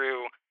get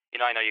through.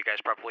 I know you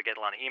guys probably get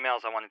a lot of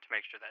emails. I wanted to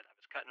make sure that I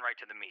was cutting right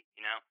to the meat.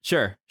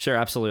 Sure,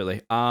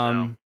 absolutely.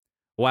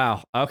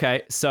 Wow.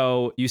 Okay.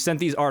 So you sent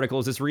these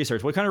articles, this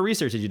research. What kind of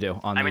research did you do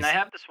on these? I mean, I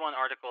have this one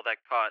article that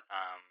caught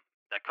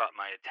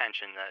my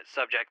attention. The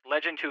subject: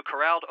 Legend who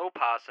corralled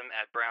opossum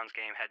at Browns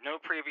game had no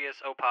previous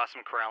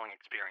opossum corralling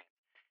experience.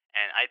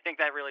 And I think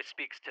that really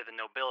speaks to the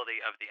nobility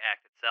of the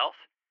act itself.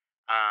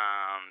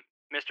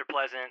 Mr.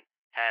 Pleasant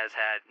has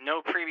had no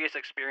previous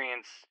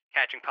experience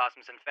catching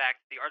possums. In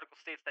fact, the article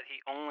states that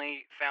he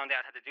only found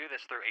out how to do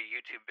this through a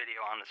YouTube video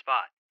on the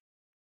spot.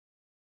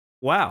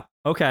 Wow.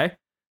 Okay.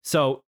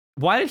 So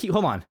why did he?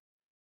 Hold on.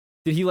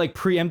 Did he like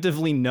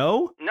preemptively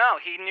know?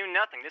 No, he knew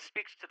nothing. This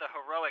speaks to the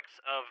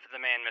heroics of the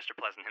man, Mr.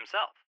 Pleasant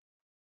himself.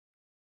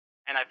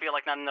 And I feel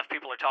like not enough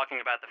people are talking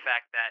about the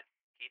fact that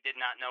he did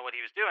not know what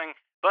he was doing,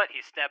 but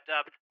he stepped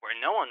up where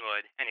no one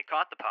would, and he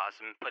caught the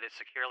possum, put it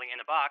securely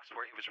in a box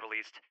where it was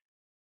released,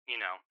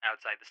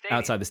 outside the stadium.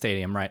 Outside the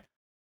stadium, right?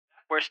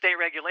 Where state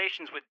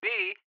regulations would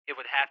be, it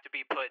would have to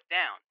be put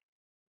down.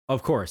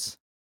 Of course.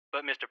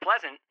 But Mr.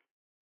 Pleasant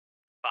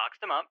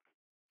boxed him up,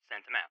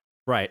 sent him out.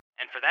 Right.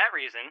 And for that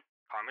reason,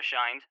 karma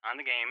shined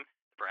on the game.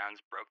 The Browns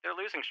broke their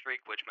losing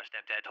streak, which my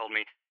stepdad told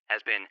me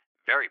has been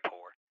very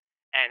poor.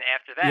 And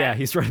after that... Yeah,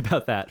 he's right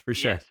about that, for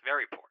sure. Yes,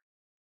 very poor.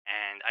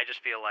 And I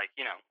just feel like,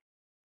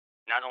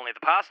 not only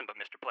the possum, but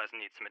Mr. Pleasant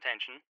needs some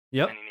attention.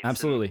 Yep, and he needs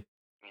absolutely.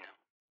 Some,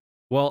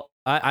 Well,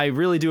 I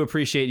really do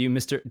appreciate you,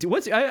 Mr.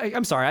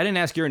 I'm sorry, I didn't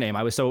ask your name.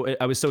 I was so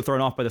thrown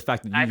off by the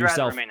fact that you I'd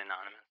yourself... rather remain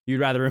anonymous. You'd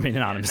rather remain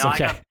anonymous, No,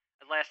 okay.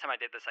 Last time I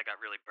did this, I got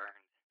really burned.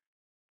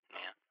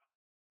 Yeah.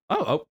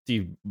 Oh, do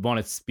you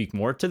want to speak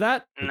more to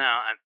that? No, no.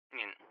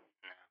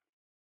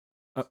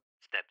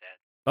 Stepdad.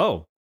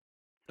 Oh,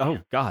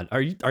 God,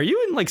 are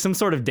you in like some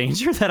sort of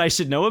danger that I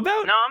should know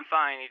about? No, I'm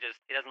fine. He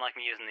doesn't like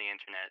me using the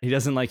internet. He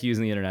doesn't like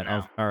using the internet.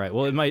 No. Oh, all right.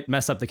 Well, it might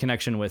mess up the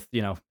connection with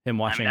him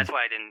watching. That's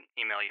why I didn't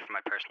email you from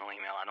my personal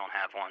email. I don't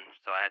have one,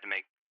 so I had to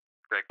make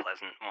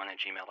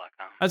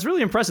gregpleasant1@gmail.com. That's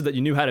really impressive that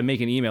you knew how to make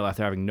an email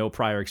after having no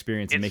prior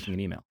experience in making an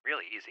email.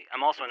 Really easy.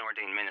 I'm also an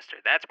ordained minister.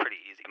 That's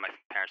pretty easy. My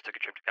parents took a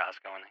trip to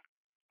Costco and they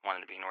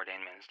wanted to be an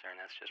ordained minister, and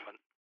that's just what.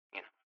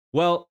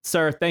 Well,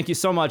 sir, thank you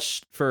so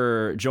much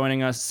for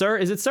joining us. Sir,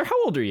 is it sir? How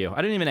old are you? I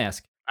didn't even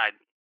ask.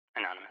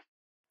 Anonymous.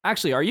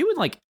 Actually, are you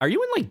in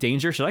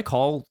danger? Should I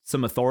call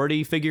some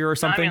authority figure or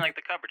something? No, I mean,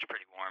 the cupboard's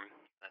pretty warm.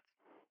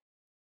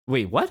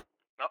 Wait, what?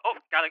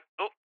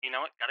 You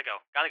know what? Gotta go.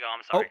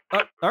 I'm sorry.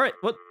 All right.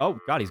 What? Oh,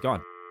 God, he's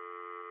gone.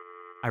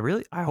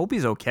 I hope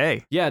he's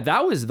okay. Yeah,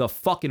 that was the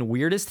fucking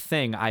weirdest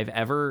thing I've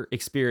ever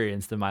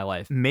experienced in my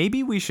life.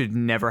 Maybe we should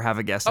never have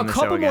a guest on the show A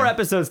couple again. more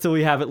episodes till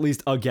we have at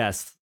least a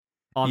guest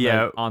on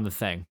the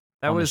thing.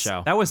 The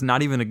show. That was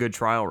not even a good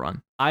trial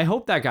run. I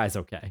hope that guy's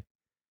okay.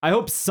 I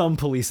hope some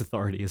police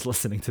authority is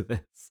listening to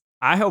this.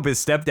 I hope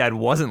his stepdad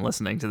wasn't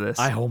listening to this.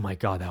 Oh my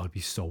God, that would be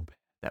so bad.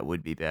 That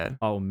would be bad.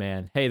 Oh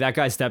man. Hey, that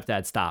guy's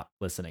stepdad, stop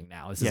listening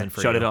now. This isn't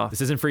for you. Shut it off.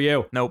 This isn't for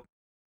you. Nope.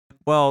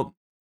 Well,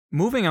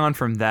 moving on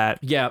from that.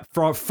 Yeah,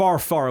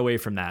 far away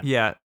from that.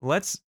 Yeah,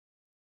 let's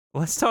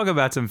talk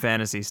about some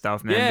fantasy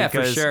stuff, man. Yeah,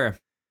 for sure.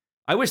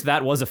 I wish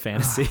that was a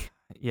fantasy.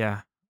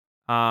 Yeah.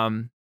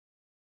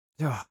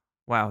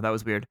 Wow, that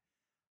was weird.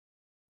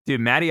 Dude,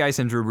 Matty Ice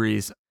and Drew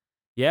Brees.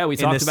 Yeah, we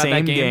talked about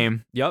that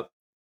game. Yep.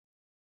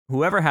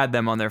 Whoever had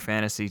them on their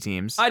fantasy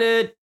teams. I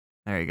did.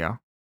 There you go.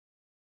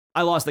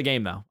 I lost the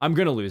game, though. I'm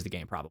going to lose the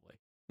game, probably.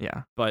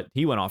 Yeah. But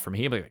he went off for me.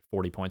 He had like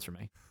 40 points for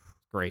me.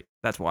 Great.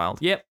 That's wild.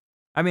 Yep.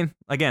 I mean,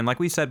 again, like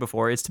we said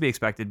before, it's to be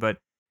expected, but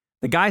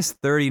the guy's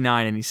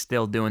 39 and he's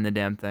still doing the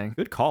damn thing.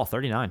 Good call,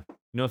 39.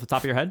 You know off the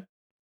top of your head?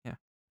 Yeah.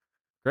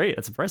 Great.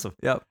 That's impressive.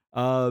 Yep.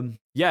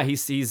 Yeah,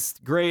 he's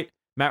great.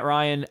 Matt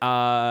Ryan,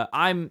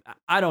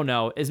 I don't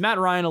know. Is Matt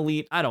Ryan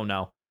elite? I don't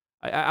know.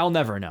 I'll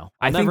never know.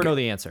 I'll never know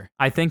the answer.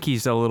 I think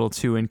he's a little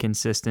too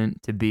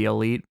inconsistent to be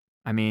elite.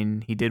 I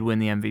mean, he did win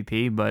the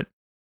MVP, but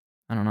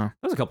I don't know.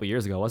 That was a couple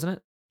years ago, wasn't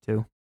it?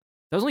 2.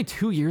 That was only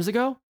 2 years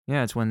ago?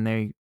 Yeah, it's when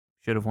they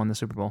should have won the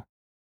Super Bowl.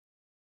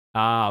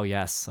 Oh,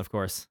 yes, of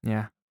course.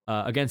 Yeah.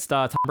 Against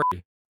Tom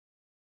Brady.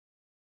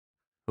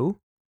 Who?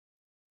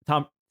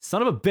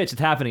 Son of a bitch,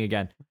 it's happening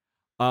again.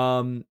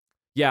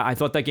 Yeah, I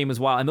thought that game was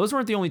wild. And those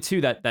weren't the only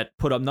two that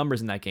put up numbers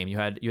in that game. You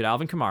had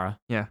Alvin Kamara.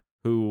 Yeah.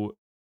 Who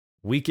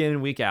week in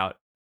and week out.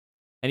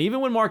 And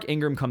even when Mark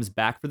Ingram comes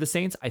back for the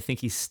Saints, I think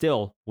he's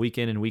still week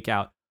in and week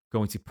out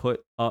going to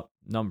put up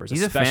numbers.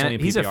 He's a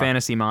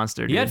fantasy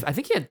monster, dude. I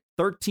think he had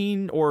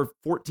 13 or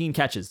 14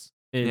 catches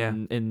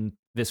in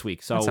this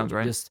week. So that sounds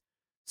right.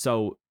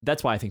 So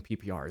that's why I think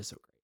PPR is so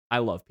great. I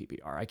love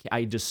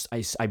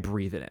PPR. I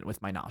breathe it in with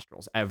my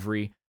nostrils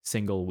every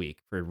single week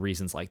for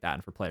reasons like that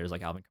and for players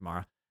like Alvin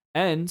Kamara.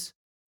 And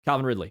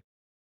Calvin Ridley.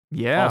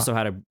 Yeah. Also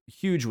had a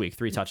huge week,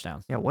 3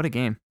 touchdowns. Yeah, what a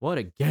game. What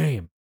a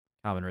game.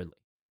 Calvin Ridley.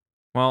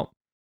 Well,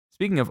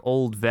 speaking of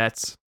old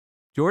vets,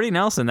 Jordy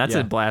Nelson, that's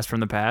a blast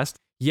from the past.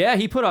 Yeah,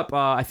 he put up,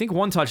 I think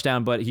 1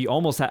 touchdown, but he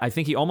almost had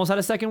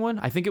a second one.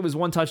 I think it was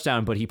 1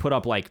 touchdown, but he put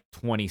up like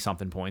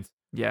 20-something points.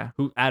 Yeah.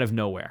 Out of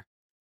nowhere.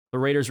 The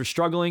Raiders were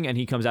struggling, and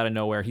he comes out of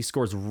nowhere. He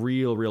scores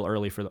real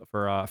early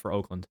for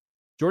Oakland.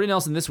 Jordy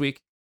Nelson this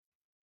week,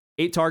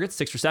 8 targets,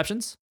 6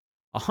 receptions,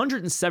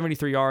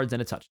 173 yards,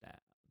 and a touchdown.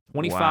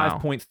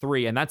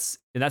 25.3, and that's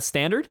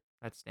standard?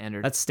 That's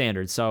standard. That's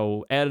standard.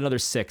 So add another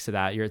 6 to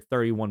that. You're at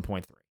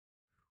 31.3.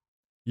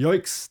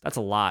 Yikes. That's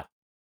a lot.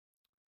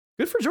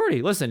 Good for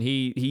Jordy. Listen,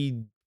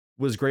 he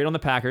was great on the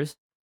Packers.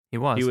 He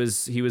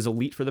was. He was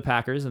elite for the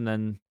Packers, and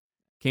then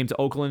came to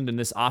Oakland, and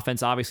this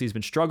offense obviously has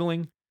been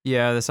struggling.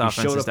 Yeah, this He offense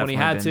showed has up when he definitely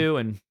had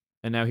been- to,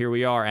 and now here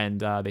we are, and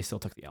they still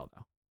took the L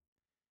though.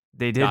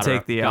 They did Gotta-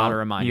 take the L. gotta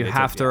remind you, You they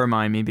have took to the L.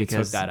 remind me They took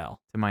because that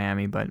L. to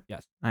Miami, but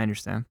Yes. I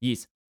understand.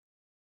 Yes,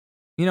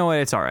 You know what?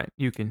 It's all right.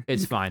 You can.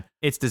 it's fine.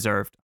 It's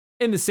deserved.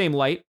 In the same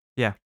light,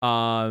 Yeah.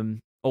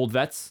 Old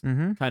vets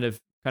Mm-hmm. kind of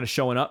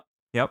showing up.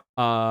 Yep.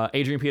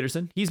 Adrian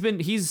Peterson.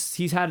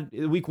 He's had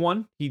week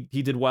 1. He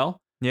did well.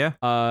 Yeah.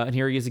 And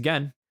here he is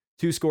again.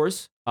 2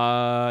 scores.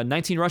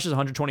 19 rushes,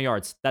 120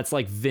 yards. That's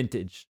like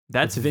vintage.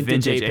 That's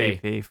vintage vintage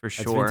AP. AP for That's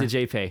sure. vintage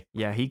AP.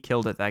 Yeah, he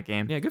killed it that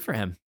game. Yeah, good for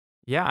him,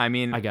 Yeah, I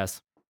mean, I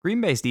guess. Green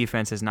Bay's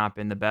defense has not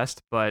been the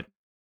best, but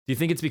Do you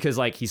think it's because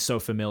like he's so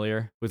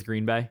familiar with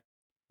Green Bay?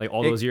 Like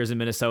all It- those years in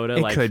Minnesota?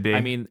 it Like, could be.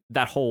 I mean,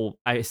 that whole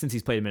since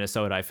he's played in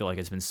Minnesota, I feel like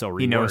it's been so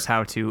reworked. he knows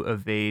how to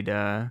evade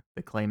the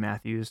Clay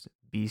Matthews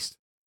beast.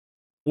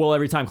 Well,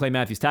 every time Clay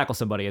Matthews tackles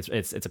somebody, it's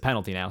a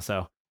penalty now.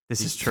 So This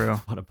is true.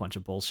 What a bunch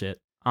of bullshit.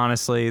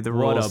 Honestly, the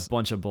What rules. a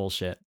bunch of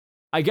bullshit.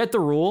 I get the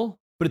rule,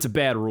 but it's a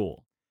bad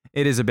rule.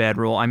 It is a bad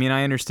rule. I mean,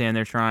 I understand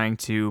they're trying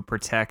to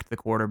protect the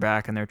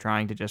quarterback and they're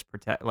trying to just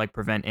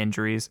prevent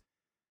injuries.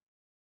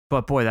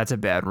 But boy, that's a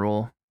bad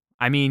rule.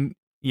 I mean,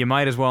 you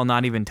might as well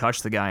not even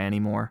touch the guy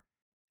anymore.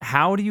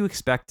 How do you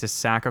expect to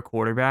sack a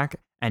quarterback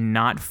and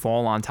not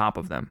fall on top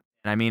of them?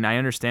 And I mean, I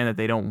understand that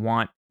they don't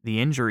want the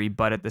injury,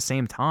 but at the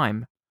same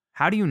time,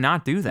 how do you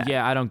not do that?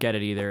 Yeah, I don't get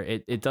it either.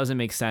 It doesn't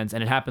make sense,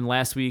 and it happened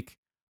last week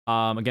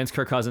against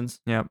Kirk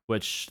Cousins. Yep.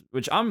 Which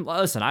I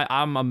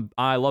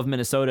love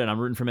Minnesota and I'm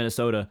rooting for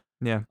Minnesota.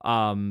 Yeah.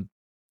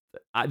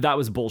 That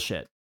was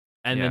bullshit.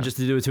 And Yeah. then just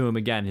to do it to him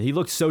again, he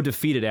looked so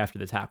defeated after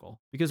the tackle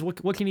because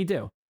what can he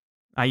do?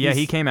 Yeah, he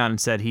He's- came out and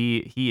said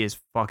he is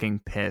fucking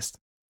pissed.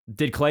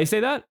 Did Clay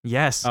say that?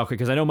 Yes. Okay,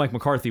 because I know Mike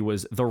McCarthy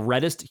was the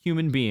reddest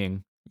human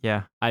being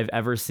Yeah. I've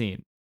ever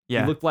seen.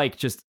 Yeah. He looked like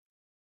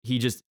he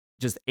just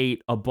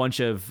ate a bunch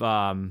of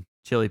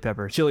Chili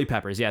peppers. chili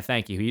peppers. Yeah,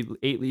 thank you.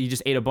 He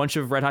just ate a bunch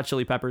of red hot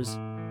chili peppers.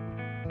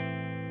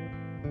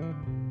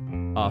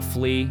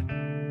 Flea,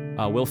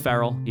 Will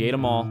Ferrell, he ate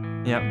them all.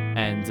 Yep.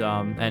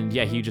 And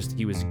yeah,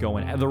 he was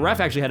going. The ref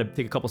actually had to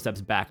take a couple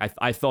steps back.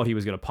 I thought he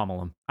was gonna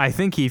pummel him. I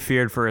think he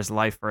feared for his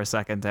life for a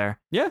second there.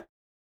 Yeah.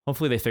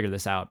 Hopefully they figure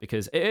this out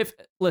because if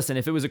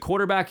it was a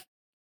quarterback,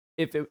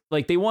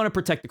 they want to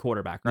protect the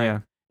quarterback, right? Yeah.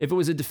 If it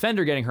was a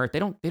defender getting hurt, they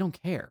don't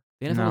care.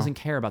 The NFL No. doesn't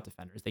care about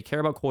defenders. They care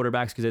about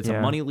quarterbacks because it's Yeah.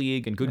 a money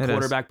league and good It is.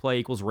 quarterback play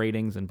equals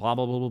ratings and blah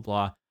blah blah blah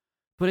blah.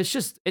 But it's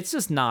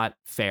just not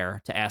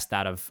fair to ask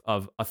that of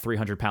a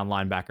 300-pound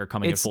linebacker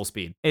coming at It's- full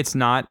speed. It's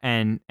not,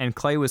 and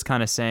Clay was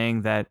kind of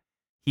saying that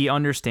he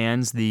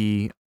understands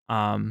the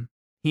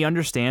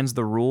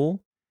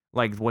rule,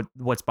 like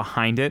what's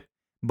behind it,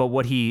 but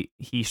what he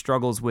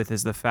struggles with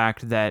is the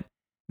fact that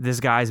this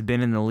guy's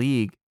been in the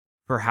league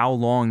for how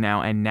long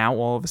now, and now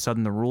all of a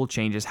sudden the rule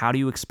changes. How do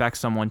you expect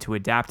someone to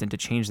adapt and to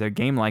change their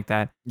game like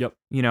that? Yep.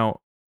 You know,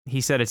 he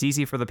said it's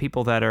easy for the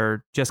people that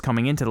are just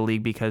coming into the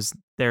league because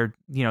they're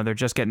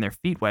just getting their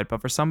feet wet,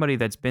 but for somebody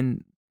that's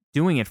been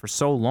doing it for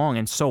so long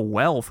and so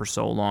well for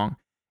so long,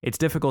 it's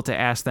difficult to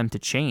ask them to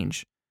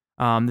change.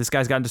 This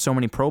guy's gotten to so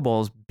many Pro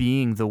Bowls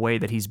being the way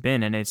that he's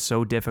been, and it's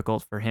so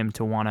difficult for him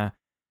to want to,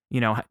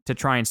 to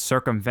try and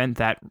circumvent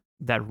that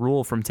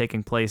rule from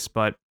taking place.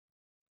 But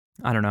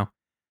I don't know.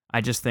 I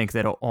just think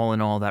that all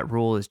in all, that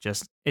rule is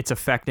it's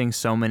affecting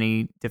so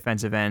many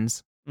defensive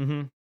ends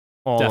Mm-hmm.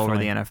 all over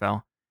Definitely. the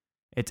NFL.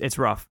 It's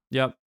rough.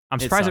 Yep. I'm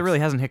It surprised it sucks. really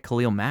hasn't hit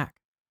Khalil Mack.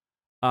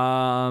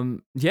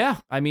 Yeah.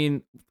 I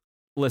mean,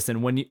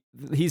 listen, when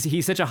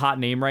he's such a hot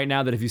name right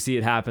now that if you see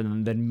it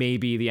happen, then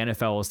maybe the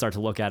NFL will start to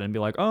look at it and be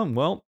like, oh,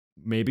 well,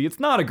 maybe it's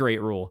not a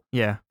great rule.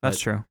 Yeah, that's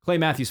But true. Clay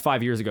Matthews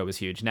 5 years ago was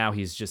huge. Now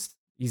he's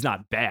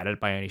not bad at it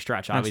by any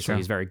stretch. That's Obviously, true.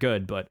 he's very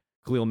good, but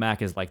Khalil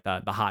Mack is like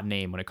the hot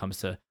name when it comes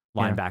to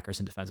Yeah. linebackers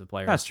and defensive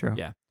players. That's true.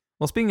 Yeah.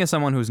 Well, speaking of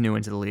someone who's new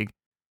into the league,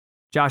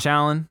 Josh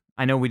Allen.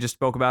 I know we just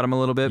spoke about him a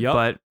little bit, Yup.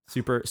 but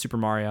Super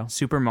Mario.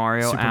 Super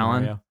Mario Super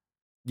Allen, Mario.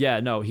 Yeah,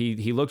 no,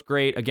 he looked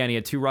great. Again, he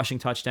had 2 rushing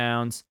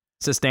touchdowns.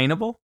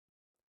 sustainable?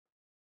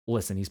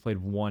 Listen, he's had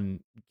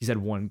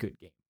one good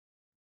game.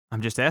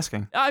 I'm just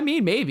asking. I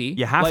mean, maybe.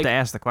 You have Like, to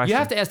ask the question. You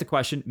have to ask the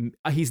question.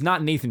 He's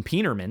not Nathan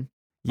Peterman.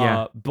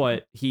 Yeah.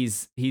 But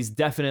he's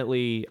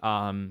definitely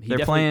They're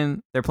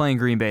playing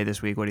Green Bay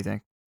this week. What do you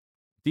think?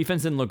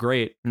 defense didn't look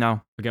great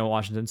No. against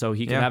Washington, so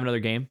he can Yeah. have another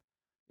game.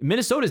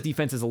 Minnesota's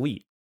defense is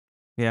elite.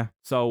 Yeah.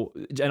 So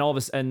all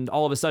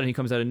of a sudden he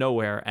comes out of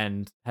nowhere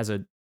and has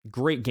a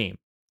great game.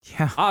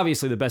 Yeah.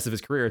 Obviously the best of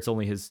his career. It's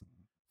only his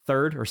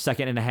third or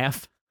second and a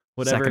half.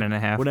 Whatever. Second and a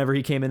half. Whenever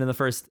he came in the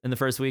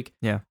first week.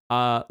 Yeah.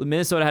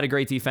 Minnesota had a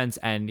great defense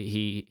and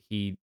he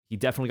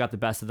definitely got the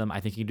best of them. I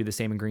think he can do the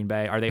same in Green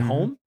Bay. Are they Mhm.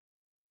 home?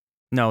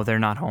 No, they're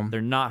not home.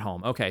 They're not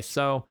home. Okay,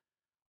 so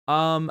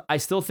I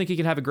still think he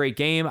can have a great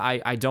game.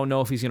 I don't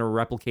know if he's going to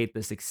replicate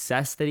the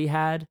success that he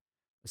had,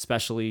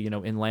 especially in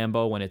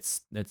Lambeau when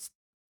it's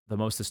the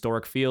most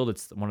historic field.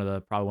 It's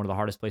probably one of the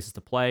hardest places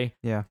to play.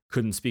 Yeah.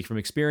 Couldn't speak from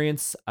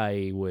experience.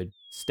 I would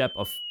step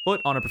a foot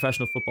on a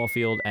professional football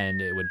field and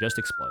it would just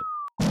explode.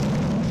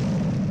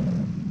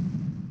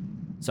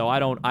 So I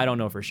don't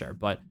know for sure,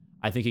 but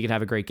I think he can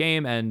have a great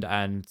game.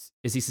 And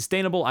is he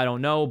sustainable? I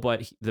don't know,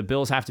 but the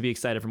Bills have to be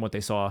excited from what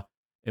they saw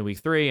in week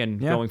 3 and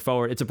going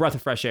forward. It's a breath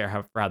of fresh air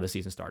for how the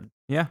season started.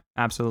 Yeah,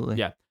 absolutely.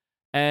 Yeah.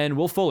 And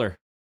Will Fuller,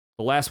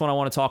 the last one I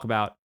want to talk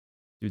about.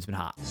 Dude's been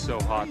hot. So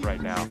hot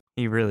right now.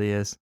 He really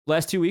is.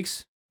 Last 2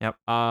 weeks. Yep.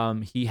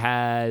 He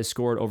has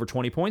scored over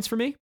 20 points for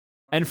me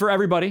and for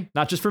everybody,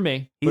 not just for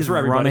me. He's but for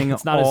everybody. running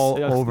It's not all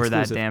as over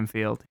that exclusive. damn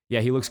field. Yeah,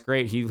 he looks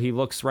great. He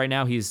looks right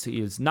now. He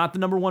is not the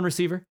number 1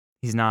 receiver,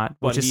 He's not,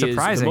 but which is he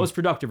surprising. is the most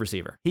productive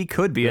receiver. He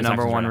could be for a the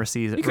number Texans right one now.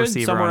 receiver. He could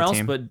receiver somewhere on a else,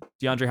 team. but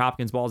DeAndre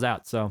Hopkins balls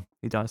out. So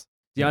He does.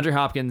 DeAndre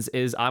Hopkins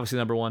is obviously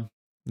number 1.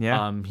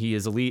 Yeah. He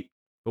is elite.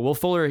 But Will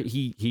Fuller,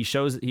 he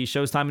shows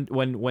time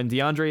when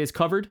DeAndre is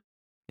covered,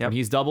 when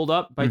he's doubled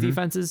up by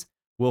defenses.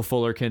 Will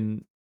Fuller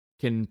can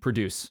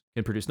produce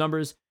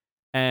numbers,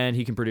 and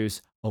he can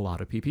produce a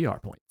lot of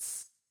PPR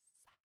points.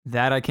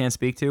 That I can't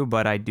speak to,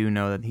 but I do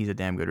know that he's a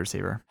damn good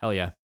receiver. Hell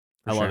yeah.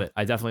 For I love sure. it.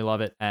 I definitely love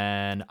it.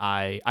 And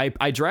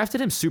I drafted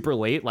him super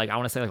late, like I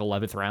want to say like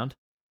 11th round.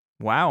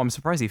 Wow, I'm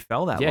surprised he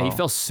fell that low. Yeah, he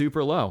fell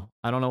super low.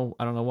 I don't know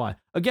why.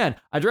 Again,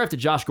 I drafted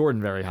Josh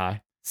Gordon very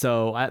high.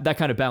 So that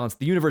kind of balanced,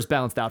 the universe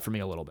balanced out for me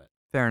a little bit.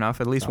 Fair enough.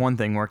 At least one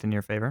thing worked in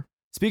your favor.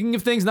 Speaking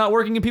of things not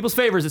working in people's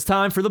favors, it's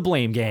time for the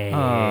blame game.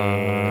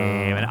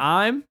 And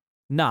I'm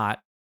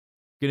not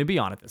going to be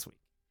on it this week.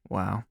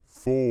 Wow.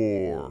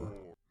 4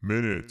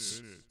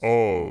 minutes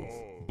of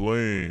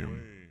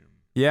blame.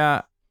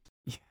 Yeah.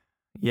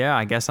 Yeah,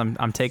 I guess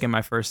I'm taking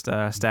my first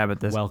stab at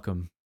this.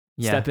 Welcome.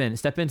 Yeah.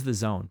 Step into the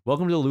zone.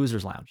 Welcome to the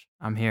Losers Lounge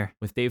I'm here.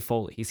 with Dave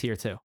Foley. He's here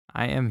too.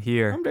 I am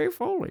here. I'm Dave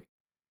Foley.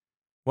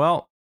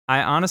 Well,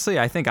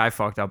 I think I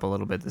fucked up a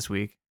little bit this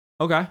week.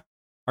 Okay.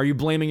 Are you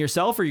blaming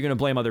yourself, or are you going to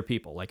blame other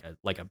people?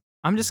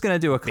 I'm just gonna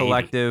do a Baby.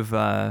 collective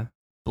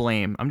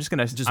blame. I'm just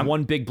gonna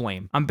one big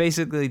blame. I'm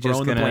basically just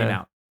Throwing gonna the blame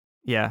out.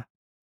 Yeah.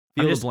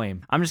 Feel just- the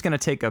blame. I'm just gonna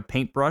take a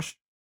paintbrush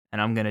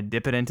and I'm gonna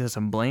dip it into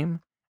some blame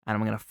and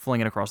I'm gonna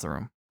fling it across the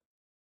room.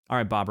 All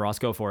right, Bob Ross,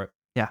 go for it.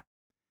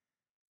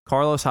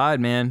 Carlos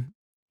Hyde, man,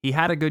 he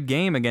had a good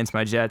game against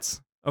my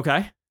Jets.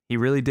 Okay. He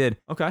really did.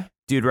 Okay.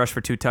 Dude rushed for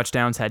 2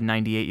 touchdowns, had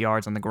 98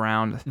 yards on the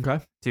ground. Okay.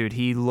 Dude,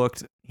 he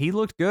looked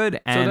good.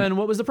 And So then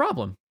what was the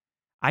problem?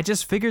 I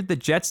just figured the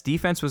Jets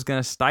defense was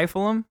gonna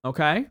stifle him,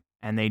 Okay.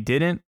 and they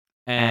didn't.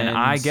 And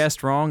I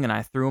guessed wrong, and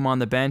I threw him on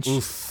the bench.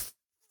 Oof.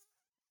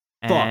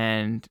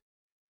 And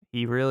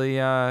he really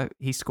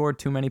he scored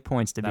too many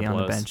points to That be on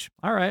the blows. bench.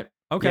 All right.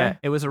 Okay. Yeah,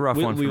 it was a rough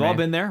one for We've me. all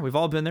been there. We've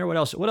all been there. What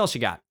else you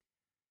got?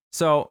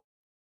 So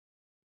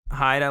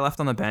Hyde I left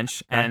on the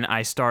bench, Okay. and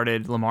I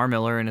started Lamar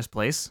Miller in his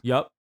place,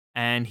 Yep.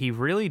 and he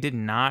really did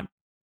not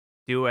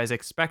do as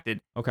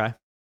expected. Okay.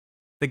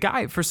 The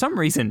guy, for some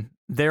reason,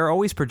 they're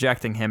always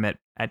projecting him at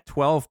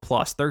 12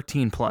 plus,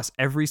 13 plus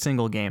every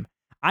single game.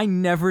 I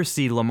never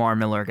see Lamar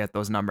Miller get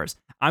those numbers.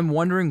 I'm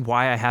wondering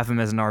why I have him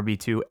as an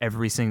RB2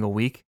 every single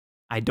week.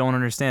 I don't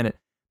understand it.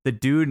 The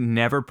dude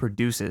never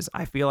produces.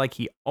 I feel like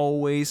he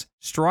always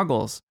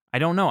struggles. I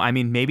don't know. I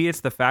mean, maybe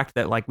it's the fact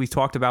that, like we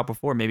talked about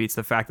before, maybe it's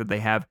the fact that they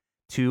have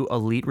 2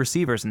 elite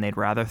receivers and they'd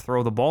rather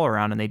throw the ball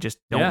around and they just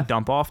don't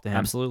dump off to him.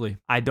 Absolutely.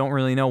 I don't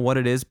really know what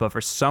it is, but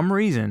for some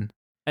reason,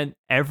 and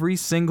every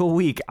single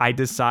week I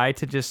decide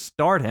to just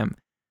start him.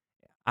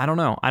 I don't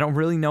know. I don't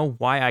really know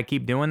why I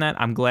keep doing that.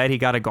 I'm glad he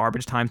got a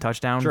garbage time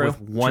touchdown True. with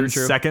 1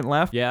 True. second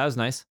left, Yeah, that was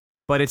nice.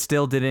 but it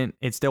still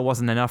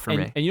wasn't enough for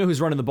me. And you know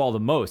who's running the ball the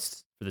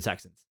most for the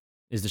Texans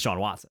is Deshaun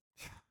Watson.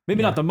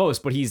 Maybe not the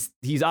most, but he's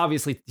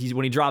obviously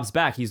when he drops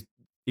back, he's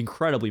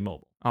incredibly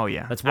mobile. Oh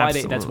yeah. That's why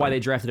absolutely. they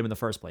drafted him in the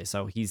first place.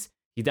 So he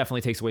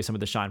definitely takes away some of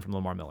the shine from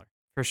Lamar Miller.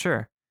 For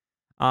sure.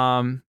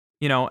 And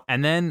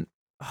then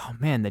oh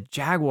man, the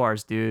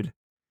Jaguars, dude.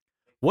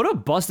 What a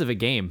bust of a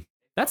game.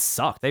 That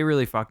sucked. They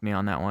really fucked me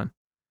on that one.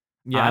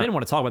 Yeah, I didn't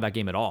want to talk about that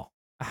game at all.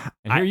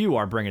 And here you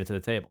are bringing it to the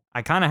table.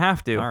 I kind of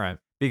have to. All right.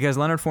 Because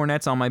Leonard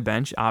Fournette's on my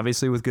bench,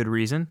 obviously with good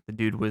reason. The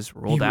dude was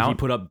rolled out. He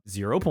put up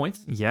 0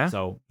 points. Yeah.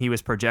 So he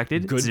was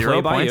projected. Good 0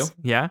 play by points.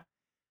 Yeah.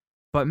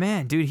 But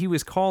man, dude, he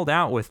was called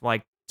out with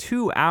like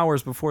 2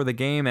 hours before the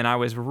game, and I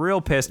was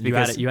real pissed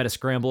because you had to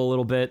scramble a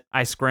little bit.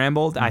 I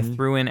scrambled. I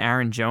threw in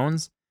Aaron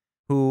Jones,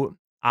 who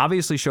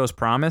obviously shows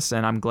promise,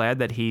 and I'm glad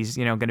that he's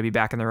going to be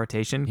back in the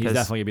rotation. He's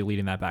definitely going to be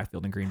leading that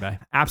backfield in Green Bay.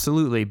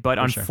 Absolutely. But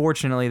For sure.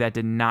 unfortunately, that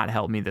did not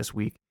help me this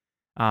week.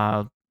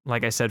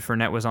 Like I said,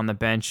 Fournette was on the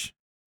bench,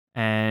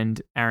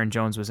 and Aaron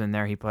Jones was in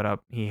there.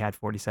 He had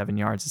 47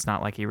 yards. It's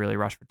not like he really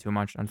rushed for too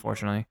much,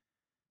 unfortunately.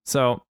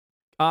 So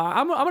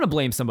I'm going to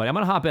blame somebody. I'm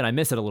going to hop in. I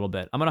missed it a little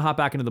bit. I'm going to hop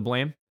back into the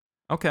blame.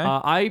 okay.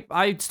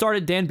 I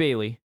started Dan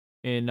Bailey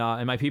in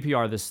my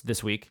PPR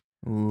this week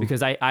Ooh.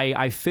 because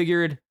I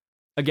figured,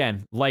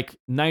 again, like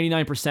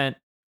 99%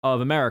 of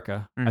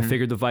America, I Mhm.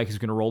 figured the Vikings were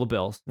going to roll the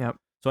Bills. Yep.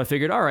 So I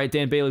figured, all right,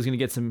 Dan Bailey's going to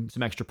get some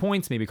extra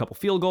points, maybe a couple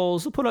field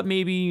goals. He'll put up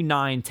maybe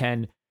 9,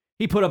 10.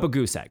 He put up a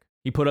goose egg.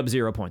 He put up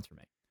 0 points for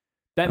me.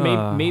 That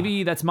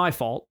maybe that's my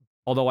fault,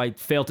 although I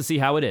failed to see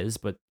how it is,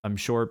 but I'm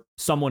sure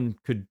someone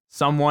could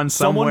Someone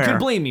somewhere could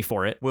blame me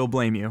for it. will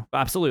blame you.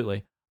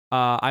 Absolutely.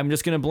 I'm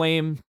just going to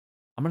blame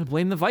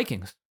the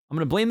Vikings. I'm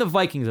going to blame the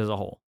Vikings as a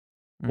whole.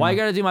 Why you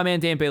got to do my man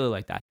Dan Bailey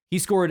like that? He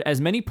scored as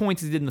many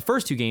points as he did in the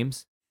first 2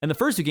 games, and the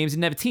first 2 games he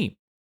didn't have a team.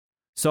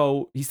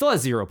 So he still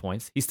has 0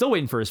 points. He's still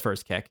waiting for his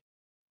first kick.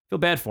 Feel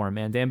bad for him,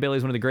 man. Dan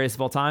Bailey's one of the greatest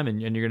of all time,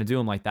 and you're going to do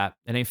him like that.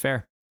 It ain't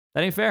fair.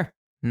 That ain't fair.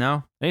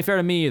 No. It ain't fair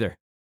to me either.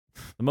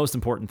 The most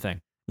important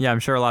thing. Yeah, I'm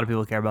sure a lot of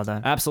people care about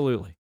that.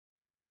 Absolutely.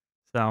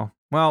 So,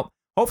 well,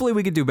 hopefully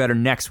we could do better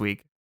next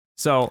week.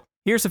 So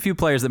here's a few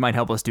players that might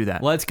help us do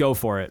that. Let's go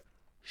for it.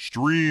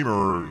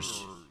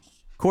 Streamers.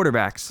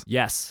 Quarterbacks.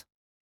 Yes.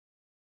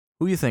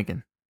 Who you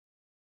thinking?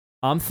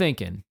 I'm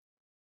thinking.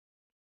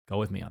 Go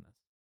with me on this.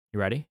 You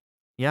ready?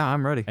 Yeah,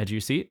 I'm ready. Edge of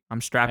your seat. I'm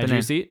strapping Edge in. of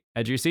your seat.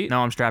 Edge of your seat. No,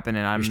 I'm strapping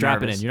in. I'm You're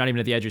strapping nervous. in. You're not even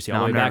at the edge of your seat. No,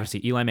 All the I'm way back of nervous.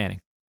 your seat. Eli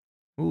Manning.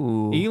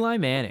 Ooh. Eli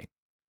Manning.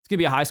 It's gonna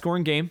be a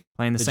high-scoring game.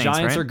 Playing the Saints,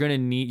 Giants right? are gonna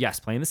need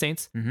playing the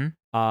Saints. Mm-hmm.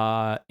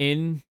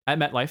 At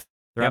MetLife.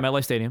 They're Yep. at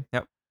MetLife Stadium.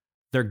 Yep.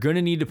 They're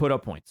gonna need to put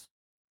up points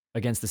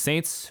against the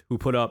Saints, who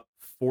put up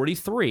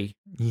 43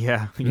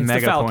 Yeah. against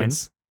Mega the Falcons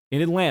points.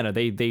 in Atlanta.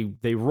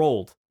 They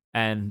rolled,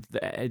 and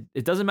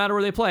it doesn't matter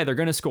where they play. They're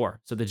gonna score.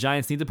 So the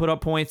Giants need to put up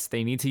points.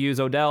 They need to use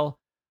Odell.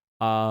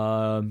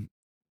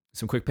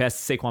 Some quick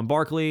passes to Saquon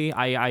Barkley.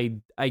 I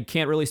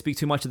can't really speak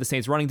too much to the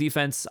Saints running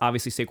defense.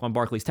 Obviously, Saquon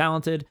Barkley's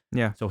talented.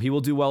 Yeah. So he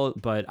will do well,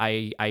 but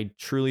I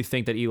truly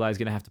think that Eli's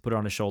going to have to put it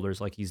on his shoulders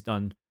like he's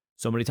done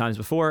so many times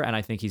before, and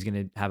I think he's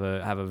going to have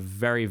a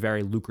very,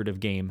 very lucrative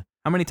game.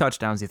 How many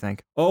touchdowns do you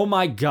think? Oh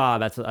my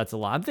God, that's a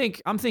lot.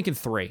 I'm thinking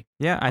 3.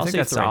 Yeah, I I'll think say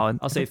that's 3. solid.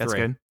 I'll say I think 3.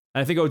 That's good.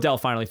 And I think Odell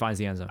finally finds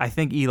the end zone. I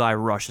think Eli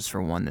rushes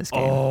for 1 this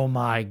game. Oh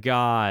my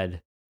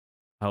God.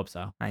 I hope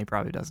so. No, he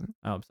probably doesn't.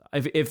 I hope so.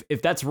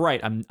 If that's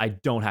right, I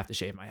don't have to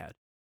shave my head.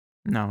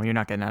 No, you're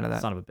not getting out of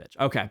that. Son of a bitch.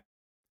 Okay.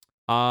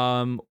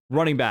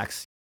 Running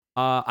backs.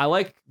 I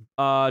like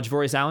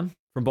Javorius Allen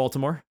from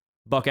Baltimore.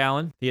 Buck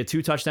Allen. He had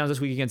 2 touchdowns this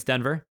week against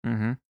Denver.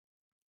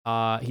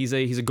 Mm-hmm. He's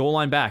a goal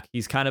line back.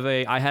 He's kind of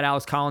I had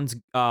Alex Collins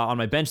on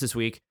my bench this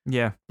week,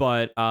 Yeah.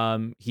 but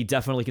he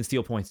definitely can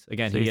steal points.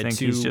 Again, So he you had think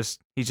 2.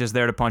 he's just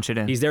there to punch it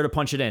in? He's there to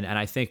punch it in, and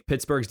I think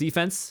Pittsburgh's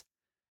defense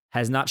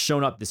has not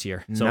shown up this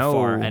year so No.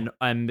 far,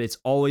 and it's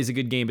always a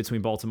good game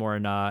between Baltimore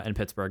and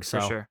Pittsburgh. So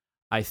for sure.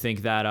 I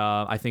think that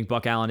I think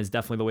Buck Allen is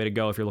definitely the way to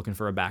go if you're looking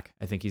for a back.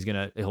 I think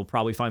he'll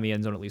probably find the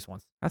end zone at least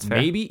once. That's fair.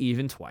 Maybe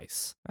even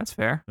twice. That's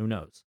fair. Who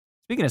knows?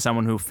 Speaking of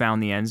someone who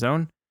found the end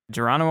zone,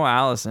 Geronimo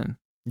Allison.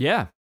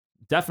 Yeah,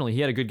 definitely. He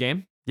had a good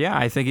game. Yeah,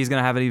 I think he's going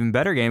to have an even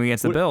better game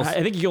against the Bills.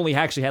 I think he only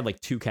actually had like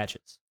 2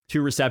 catches,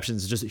 2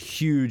 receptions, just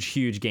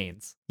huge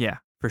gains. Yeah,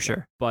 for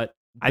sure. But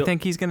I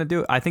think he's going to do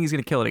it. I think he's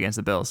going to kill it against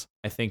the Bills.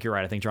 I think you're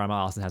right. I think Geronimo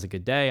Allison has a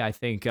good day. I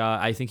think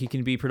he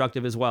can be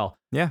productive as well.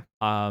 Yeah,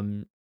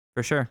 Um,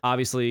 for sure.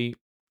 obviously,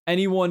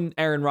 anyone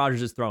Aaron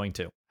Rodgers is throwing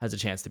to has a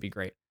chance to be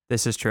great.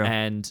 This is true.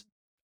 And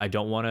I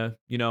don't want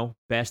to,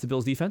 bash the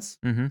Bills defense.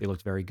 Mm-hmm. They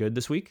looked very good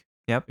this week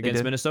Yep, they against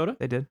did. Minnesota.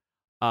 They did.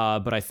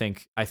 But I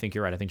think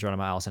you're right. I think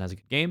Geronimo Allison has a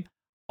good game.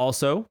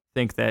 Also,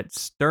 Think that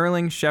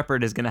Sterling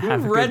Shepard is going to you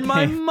have a read good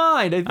my game.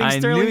 mind. I think I knew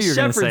Sterling you were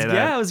gonna say Shepard's. that.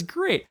 Yeah, it was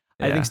great.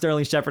 I Yeah. think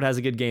Sterling Shepard has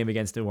a good game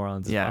against New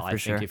Orleans as Yeah, well. for I think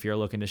sure. if you're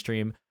looking to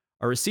stream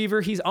a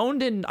receiver, he's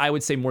owned in, I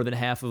would say, more than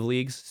half of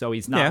leagues. So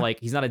he's not Yeah.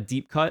 he's not a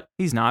deep cut.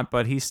 He's not,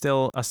 but he's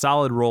still a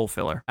solid role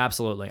filler.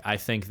 Absolutely. I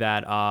think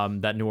that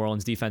that New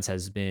Orleans defense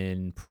has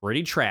been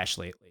pretty trash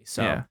lately.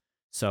 So Yeah.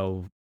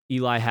 so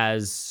Eli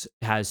has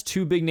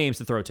 2 big names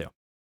to throw to.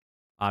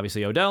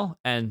 Obviously Odell,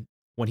 and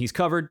when he's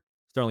covered,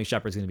 Sterling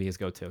Shepard's going to be his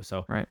go-to.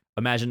 So Right.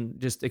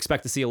 just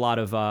expect to see a lot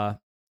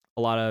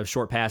of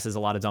short passes, a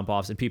lot of dump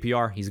offs in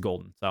PPR. He's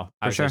golden. So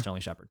I would sure. say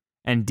Sterling Shepard.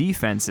 And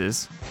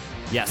defenses,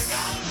 Yes.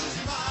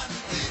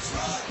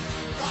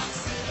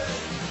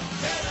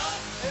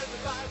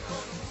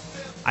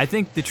 I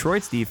think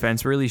Detroit's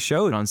defense really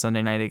showed on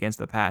Sunday night against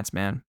the Pats,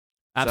 man.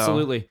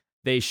 Absolutely.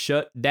 They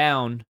shut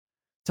down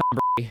Tom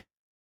Brady.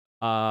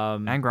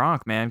 And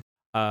Gronk, man.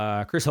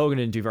 Chris Hogan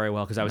didn't do very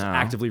well because I was No.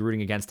 actively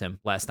rooting against him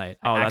last night.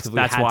 Oh, I that's- actively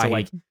that's had why to he-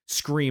 like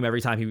scream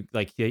every time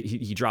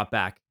he dropped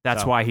back.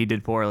 That's why he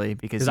did poorly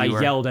because I you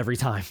were- yelled every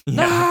time.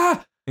 Yeah.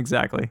 Ah!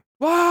 Exactly.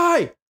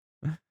 Why?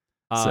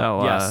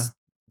 So, yes,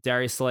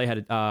 Darius Slay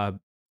had a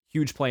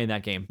huge play in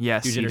that game.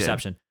 Yes, huge he did.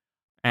 interception.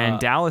 And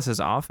Dallas's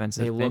offense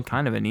has they been look-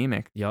 kind of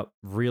anemic. Yep,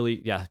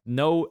 really. Yeah,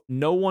 no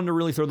one to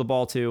really throw the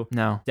ball to.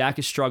 No. Dak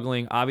is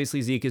struggling.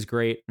 Obviously, Zeke is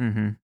great,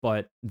 Mm-hmm.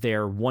 but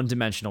they're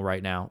one-dimensional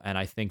right now. And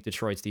I think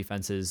Detroit's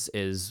defense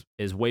is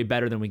way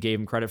better than we gave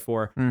them credit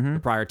for Mm-hmm. the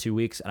prior 2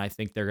 weeks. And I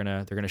think they're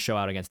gonna show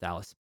out against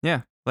Dallas.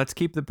 Yeah. Let's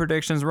keep the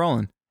predictions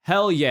rolling.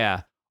 Hell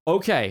yeah.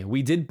 Okay,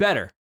 we did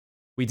better.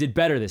 We did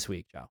better this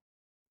week, Joe.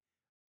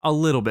 A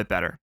little bit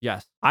better.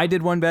 Yes. I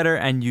did one better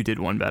and you did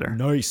one better.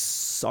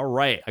 Nice. All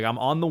right. I'm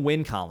on the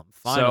win column.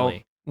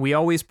 Finally. So we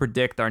always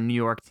predict our New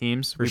York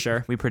teams. For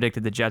sure. We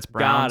predicted the Jets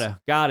Browns.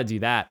 Gotta do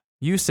that.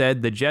 You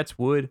said the Jets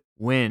would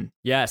win.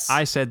 Yes.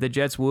 I said the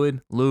Jets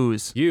would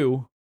lose.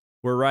 You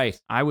were right.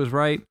 I was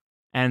right.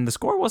 And the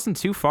score wasn't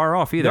too far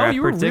off either. No, I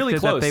you were predicted really that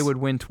close. they would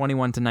win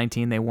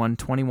 21-19. They won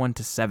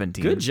 21-17.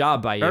 Good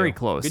job by you. Very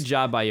close. Good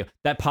job by you.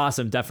 That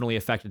possum definitely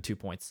affected 2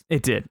 points.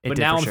 It did. It But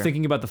did now for I'm sure.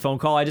 thinking about the phone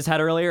call I just had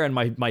earlier, and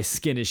my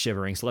skin is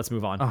shivering. So let's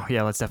move on. Oh,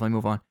 yeah, let's definitely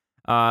move on.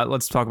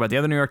 Let's talk about the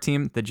other New York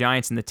team, the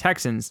Giants and the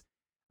Texans.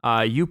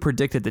 You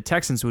predicted the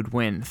Texans would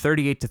win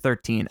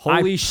 38-13.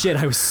 Holy shit,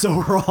 I was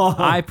so wrong.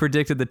 I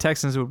predicted the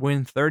Texans would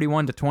win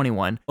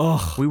 31-21.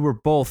 Ugh. We were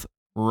both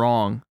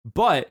wrong.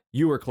 But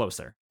you were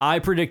closer. I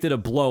predicted a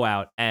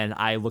blowout, and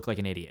I look like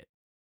an idiot.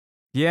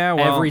 Yeah,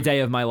 well. Every day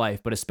of my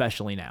life, but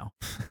especially now.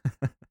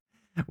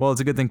 Well,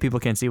 it's a good thing people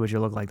can't see what you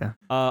look like then.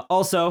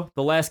 Also,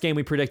 the last game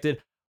we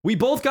predicted, we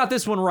both got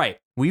this one right.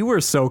 We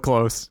were so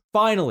close.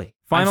 Finally.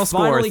 Final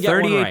score, finally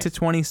get one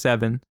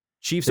 38-27.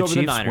 Chiefs The over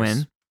Chiefs the Niners.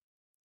 win.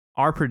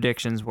 Our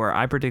predictions were,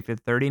 I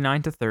predicted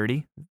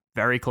 39-30.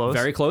 Very close.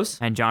 Very close.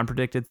 And John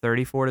predicted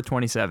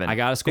 34-27. I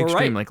got a score right.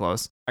 Extremely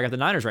close. I got the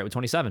Niners right with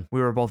 27.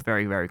 We were both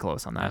very, very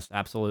close on that. Yes,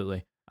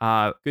 absolutely.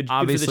 Good for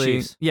obviously, the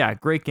Chiefs. Yeah,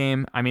 great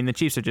game. I mean, the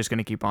Chiefs are just going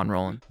to keep on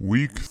rolling.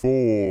 Week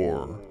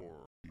 4.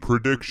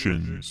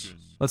 Predictions.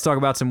 Let's talk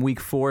about some Week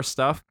 4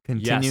 stuff.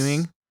 Continuing.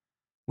 Yes.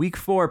 Week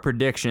 4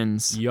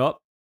 predictions. Yup.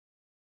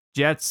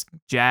 Jets,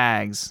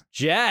 Jags.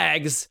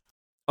 Jags.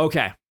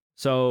 Okay.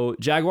 So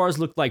Jaguars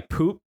looked like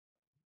poop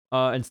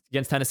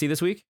against Tennessee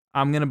this week.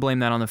 I'm going to blame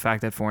that on the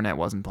fact that Fournette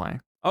wasn't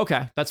playing.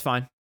 Okay, that's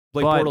fine.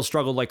 Blake But- Bortles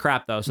struggled like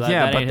crap, though, so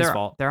that ain't his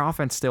fault. their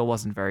offense still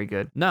wasn't very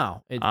good.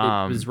 No, it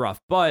was rough.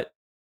 But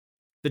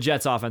the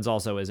Jets' offense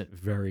also isn't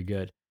very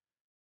good.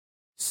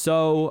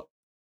 So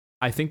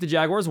I think the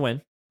Jaguars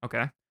win.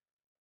 Okay.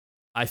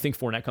 I think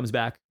Fournette comes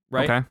back,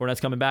 right? Okay.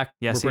 Fournette's coming back.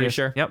 Yes, We're pretty he is.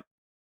 sure. Yep.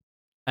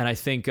 And I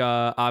think,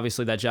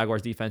 obviously, that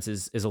Jaguars defense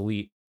is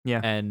elite. Yeah.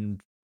 And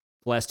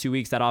the last 2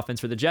 weeks, that offense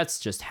for the Jets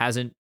just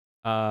hasn't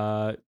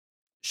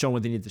shown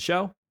what they need to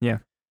show. Yeah.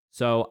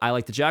 So I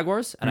like the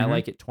Jaguars, and I Mhm.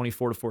 like it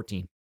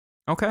 24-14.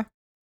 Okay.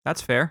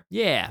 That's fair.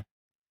 Yeah.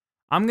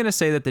 I'm going to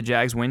say that the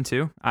Jags win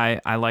too.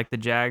 I like the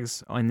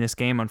Jags in this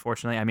game,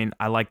 unfortunately. I mean,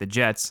 I like the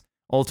Jets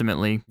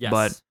ultimately, Yes.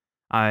 but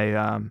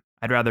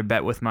I'd rather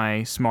bet with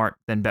my smart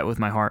than bet with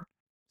my heart.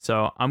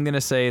 So I'm going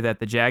to say that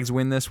the Jags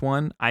win this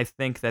one. I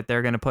think that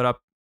they're going to put up,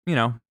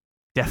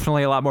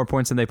 definitely a lot more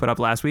points than they put up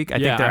last week. I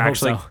think they're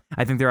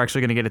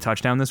actually going to get a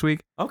touchdown this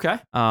week. Okay.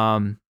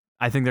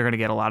 I think they're going to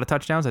get a lot of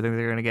touchdowns. I think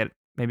they're going to get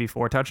maybe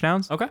 4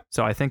 touchdowns. Okay.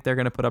 So I think they're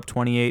going to put up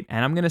 28.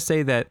 And I'm going to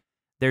say that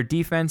their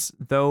defense,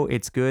 though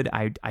it's good,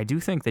 I do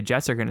think the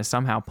Jets are going to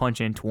somehow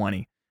punch in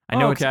 20. I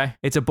know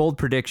it's a bold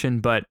prediction,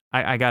 but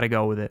I got to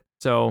go with it.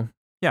 So,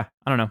 yeah,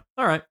 I don't know.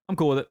 All right. I'm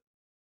cool with it.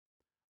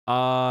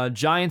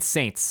 Giants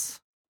Saints.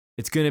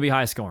 It's going to be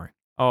high scoring.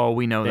 Oh,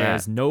 we know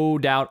There's that. no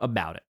doubt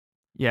about it.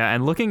 Yeah,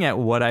 and looking at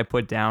what I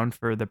put down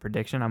for the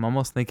prediction, I'm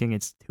almost thinking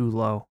it's too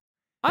low.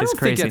 I It's don't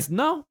think crazy. that's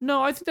no.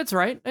 I think that's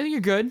right. I think you're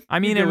good. I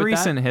mean, You're in good with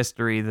recent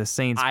history, the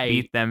Saints I-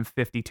 beat them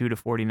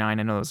 52-49. I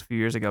know it was a few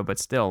years ago, but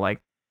still,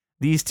 like,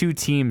 these two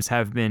teams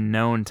have been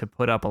known to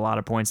put up a lot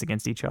of points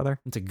against each other.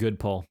 That's a good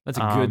pull. That's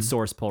a good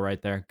source pull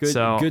right there.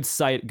 Good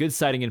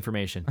citing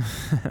information.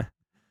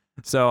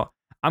 So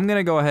I'm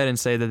gonna go ahead and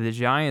say that the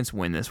Giants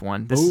win this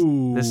one.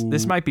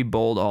 This might be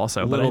bold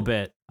also, A but little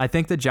bit. I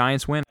think the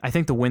Giants win. I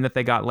think the win that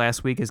they got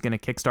last week is going to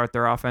kickstart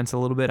their offense a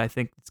little bit. I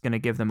think it's going to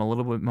give them a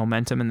little bit of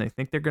momentum, and they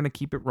think they're going to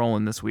keep it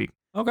rolling this week.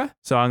 Okay.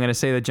 So I'm going to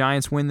say the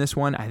Giants win this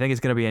one. I think it's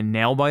going to be a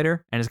nail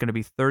biter, and it's going to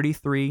be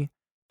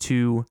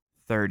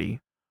 33-30.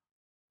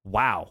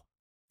 Wow.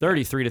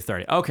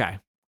 33-30. Okay.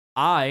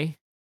 I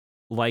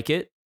like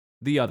it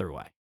the other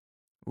way.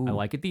 Ooh. I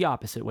like it the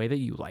opposite way that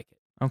you like it.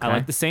 Okay. I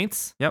like the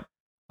Saints. Yep.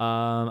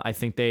 I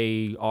think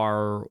they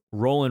are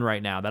rolling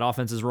right now. That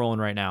offense is rolling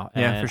right now.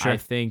 Yeah, And for sure. I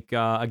think,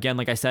 again,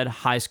 like I said,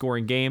 high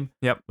scoring game.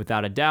 Yep.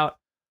 Without a doubt.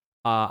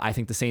 I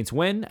think the Saints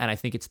win, and I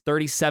think it's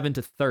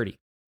 37-30.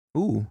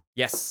 Ooh.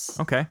 Yes.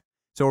 Okay.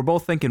 So we're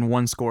both thinking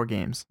 1-score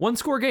games.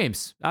 1-score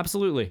games.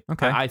 Absolutely.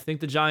 Okay. I think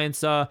the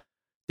Giants,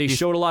 they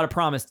showed a lot of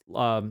promise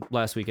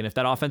last week, and if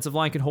that offensive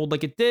line can hold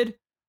like it did,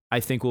 I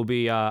think we'll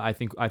be. I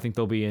think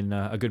they'll be in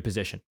a good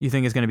position. You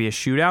think it's going to be a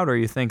shootout, or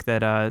you think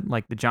that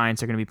like the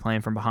Giants are going to be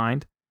playing from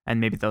behind, and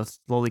maybe they'll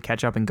slowly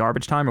catch up in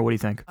garbage time, or what do you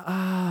think?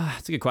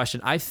 That's a good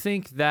question. I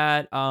think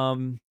that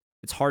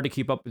it's hard to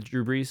keep up with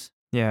Drew Brees,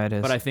 Yeah, it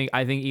is. but I think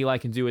Eli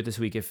can do it this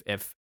week. If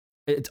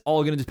it's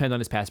all going to depend on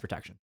his pass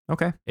protection.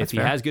 Okay. If That's he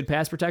fair. has good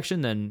pass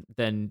protection, then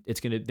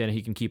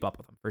he can keep up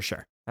with him for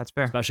sure. That's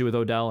fair. Especially with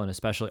Odell, and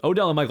especially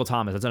Odell and Michael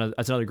Thomas.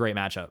 That's another great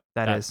matchup.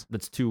 That's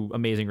two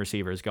amazing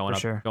receivers going For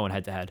up, sure. going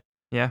head to head.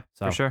 Yeah,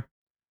 So- for sure.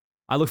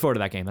 I look forward to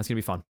that game. That's gonna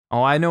be fun.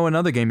 Oh, I know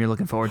another game you're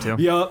looking forward to.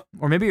 Yep.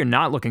 Or maybe you're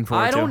not looking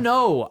forward to. I don't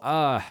know.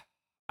 I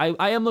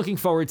am looking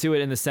forward to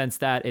it in the sense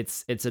that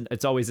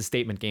it's always a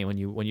statement game when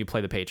you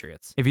play the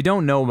Patriots. If you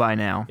don't know by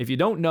now, If you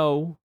don't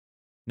know,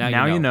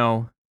 now you you know.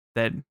 know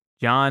that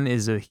John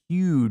is a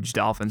huge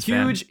Dolphins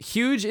fan.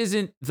 Huge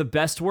isn't the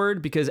best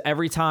word because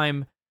every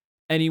time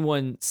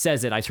anyone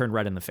says it, I turn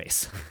red in the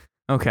face.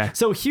 Okay.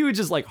 So huge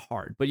is like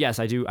hard, but yes,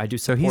 I do. So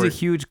Support, he's a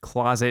huge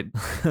closet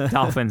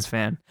Dolphins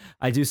fan.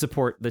 I do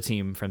support the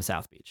team from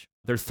South Beach.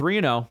 They're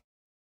 3-0.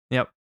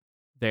 Yep.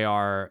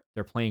 They're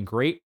playing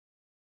great.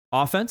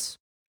 Offense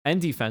and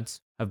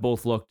defense have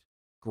both looked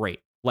great.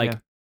 Like Yeah.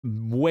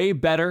 way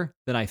better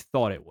than I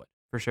thought it would.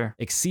 For sure.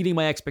 Exceeding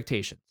my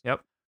expectations.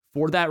 Yep.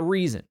 For that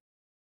reason,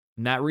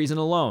 and that reason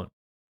alone,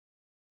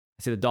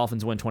 I say the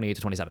Dolphins win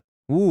 28-27.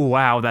 Ooh,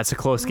 wow, that's a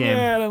close game.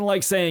 Yeah, I don't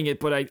like saying it,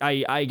 but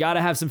I got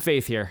to have some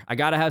faith here. I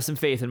got to have some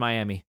faith in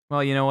Miami.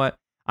 Well, you know what?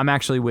 I'm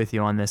actually with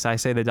you on this. I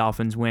say the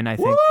Dolphins win. I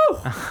think Woo!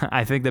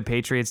 I think the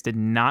Patriots did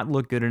not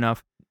look good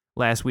enough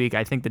last week.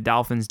 I think the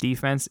Dolphins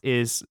defense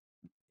is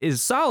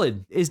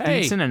Solid.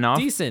 decent enough.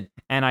 Decent.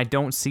 And I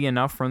don't see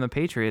enough from the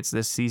Patriots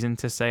this season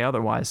to say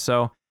otherwise.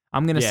 So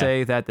I'm going to Yeah.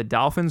 say that the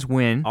Dolphins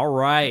win, All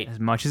right. as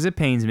much as it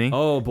pains me.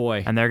 Oh,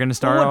 boy. And they're going to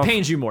start What off.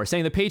 pains you more,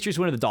 saying the Patriots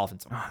win or the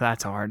Dolphins win? Oh,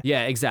 that's hard.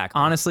 Yeah, exactly.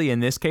 Honestly, in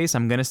this case,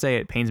 I'm going to say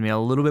it pains me a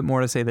little bit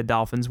more to say the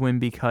Dolphins win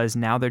because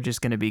now they're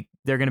going to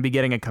be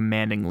getting a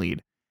commanding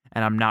lead.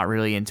 And I'm not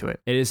really into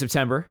it. It is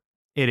September,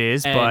 It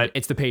is, and but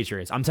it's the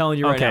Patriots. I'm telling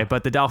you right okay, now.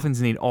 but the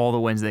Dolphins need all the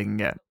wins they can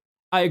get.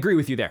 I agree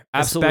with you there.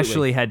 Absolutely.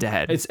 Especially head to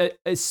head. It's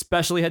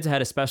especially head to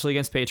head, especially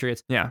against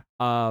Patriots. Yeah.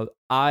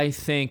 I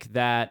think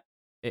that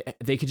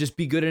they could just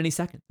be good at any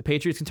second. The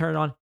Patriots can turn it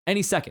on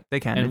any second. They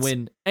can. and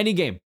win any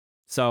game.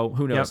 So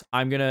who knows? Yep.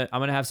 I'm gonna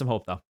have some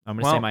hope though. I'm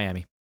gonna say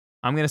Miami.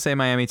 I'm going to say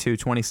Miami too,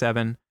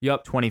 27-24.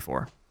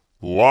 Yep.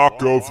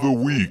 Lock of the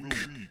week.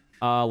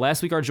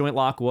 Last week our joint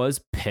lock was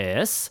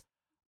piss.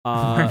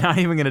 We're not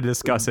even going to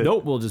discuss it.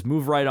 Nope, we'll just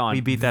move right on.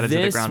 We beat that into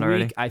the This ground week,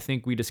 already. I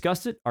think we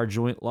discussed it. Our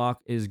joint lock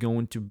is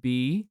going to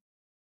be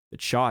the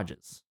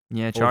Chargers.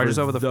 Yeah, Chargers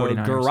over the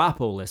 49ers.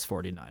 Garoppolo-less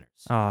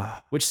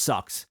 49ers, which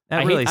sucks.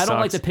 That I really I don't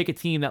like to sucks. pick a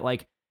team that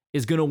like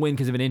is going to win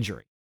because of an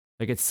injury.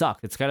 Like it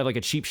sucks. It's kind of like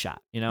a cheap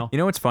shot, you know? You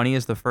know what's funny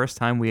is the first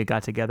time we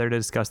got together to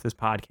discuss this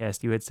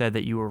podcast, you had said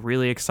that you were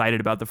really excited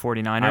about the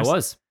 49ers. I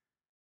was.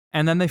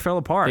 And then they fell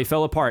apart. They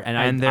fell apart,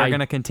 and they're going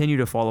to continue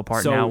to fall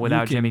apart so now you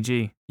without can- Jimmy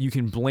G. You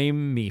can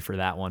blame me for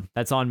that one.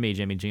 That's on me,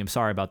 Jimmy G. I'm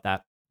sorry about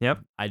that. Yep.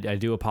 I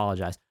do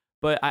apologize,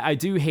 but I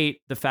do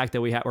hate the fact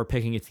that we're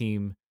picking a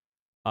team,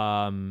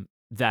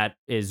 that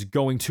is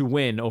going to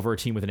win over a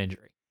team with an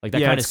injury. Like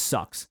that Yeah, kind of it's-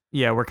 sucks.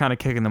 Yeah, we're kind of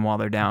kicking them while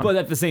they're down. But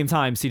at the same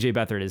time, CJ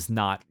Beathard is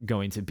not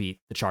going to beat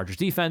the Chargers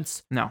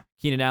defense. no,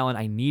 Keenan Allen,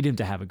 I need him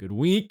to have a good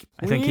week.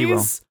 I think he will.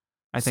 please.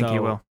 I think he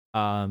will.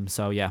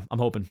 So yeah, I'm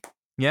hoping.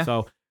 Yeah.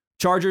 So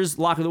Chargers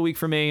lock of the week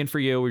for me and for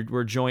you.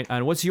 We're joint.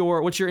 And what's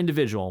your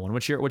individual one?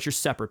 What's your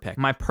separate pick?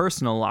 My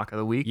personal lock of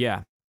the week,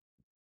 Yeah.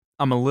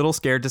 I'm a little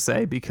scared to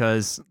say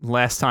because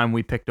last time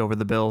we picked over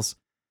the Bills,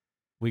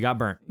 We got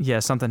burnt. yeah,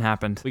 something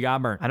happened. We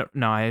got burnt. I don't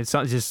know. It's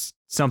not just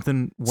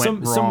something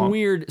went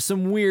wrong.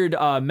 Some weird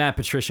Matt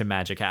Patricia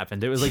magic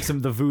happened. It was like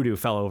the voodoo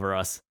fell over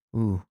us.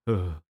 Ooh,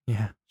 Ugh,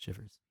 yeah,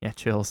 shivers. yeah,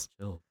 chills.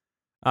 Chill.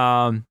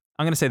 I'm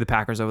gonna say the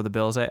Packers over the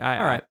Bills. All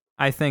right.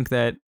 I think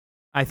the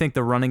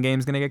running game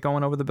is gonna get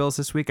going over the Bills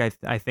this week. I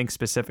think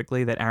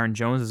specifically that Aaron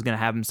Jones is gonna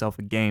have himself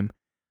a game.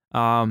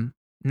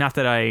 Not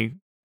that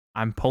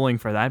I'm pulling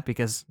for that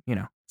because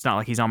it's not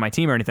like he's on my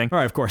team or anything. All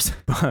right, of course.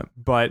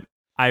 But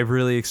I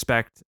really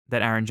expect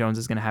that Aaron Jones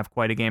is gonna have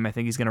quite a game. I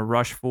think he's gonna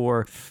rush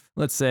for,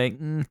 let's say,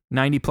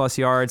 90 plus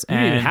yards. You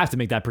and didn't even have to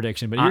make that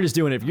prediction, but you're just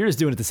doing it. You're just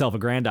doing it to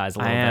self-aggrandize a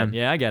little I am. bit.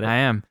 Yeah, I get it. I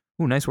am.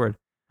 Ooh, nice word.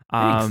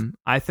 Thanks.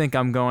 I think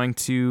I'm going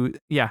to.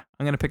 Yeah,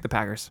 I'm gonna pick the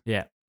Packers.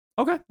 Yeah.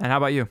 Okay. And how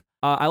about you?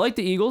 I like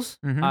the Eagles.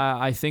 Mhm.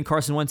 I think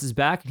Carson Wentz is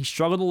back. He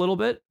struggled a little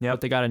bit, Yep.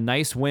 but they got a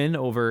nice win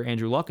over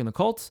Andrew Luck and the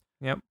Colts.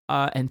 Yep.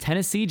 And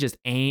Tennessee just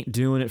ain't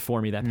doing it for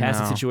me. That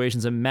passing No.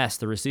 situation's a mess.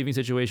 The receiving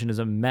situation is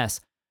a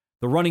mess.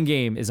 The running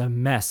game is a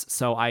mess.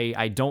 So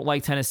I don't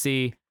like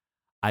Tennessee.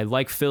 I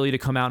like Philly to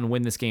come out and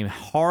win this game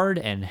hard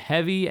and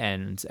heavy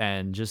and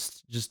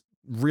just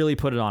really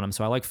put it on them.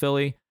 So I like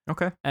Philly.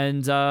 Okay.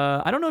 And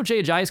I don't know if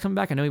Jay Ajayi is coming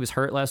back. I know he was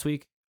hurt last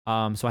week.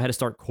 So I had to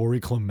start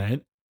Corey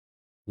Clement.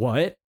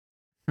 What?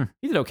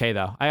 He did okay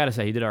though. I gotta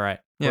say he did all right.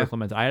 Yeah. Corey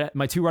Clement.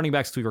 My two running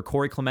backs this week were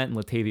Corey Clement and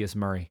Latavius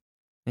Murray.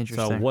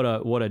 Interesting. So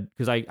what a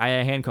because I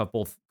handcuffed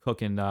both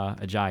Cook and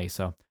Ajayi.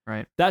 So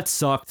Right. that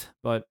sucked.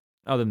 But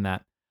other than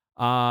that,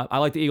 I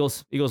like the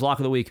Eagles. Eagles lock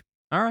of the week.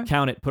 All right.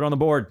 Count it. Put it on the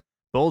board.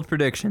 Bold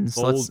predictions.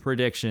 Bold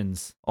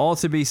predictions All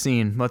to be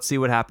seen. Let's see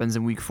what happens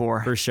in week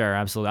 4. for sure.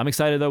 Absolutely. I'm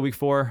excited though. Week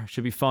 4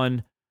 should be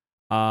fun.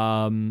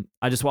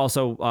 I just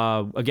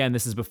also again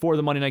this is before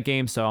the Monday night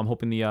game, so I'm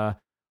hoping we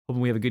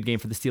have a good game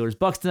for the Steelers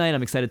Bucks tonight.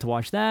 I'm excited to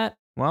watch that.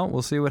 Well,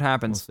 we'll see what We'll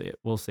happens. see it.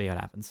 We'll see what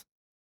happens.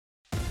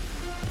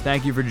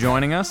 Thank you for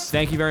joining us.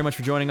 Thank you very much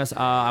for joining us.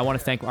 I want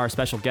to thank our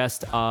special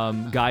guest,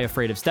 Guy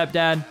Afraid of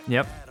Stepdad.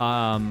 Yep.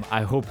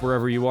 I hope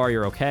wherever you are,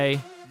 you're okay.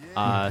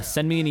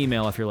 Send me an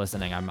email if you're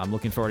listening. I'm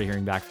looking forward to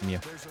hearing back from you.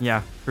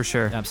 Yeah, for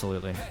sure.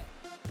 Absolutely.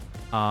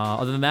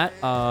 Other than that,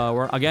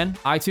 we're again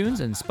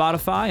iTunes and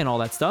Spotify and all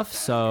that stuff.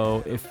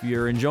 So if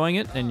you're enjoying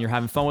it and you're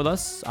having fun with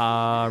us,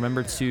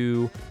 remember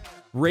to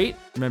rate.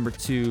 Remember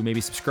to maybe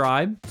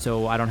subscribe,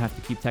 so I don't have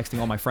to keep texting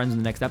all my friends when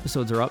the next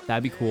episodes are up.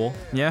 That'd be cool.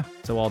 Yeah.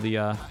 So all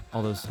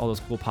those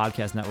cool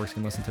podcast networks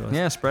can listen to us.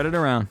 Yeah, spread it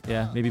around.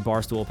 Yeah, maybe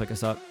Barstool will pick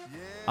us up.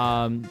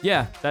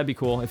 Yeah, that'd be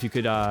cool if you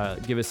could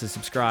give us a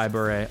subscribe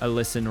or a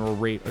listen or a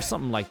rate or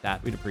something like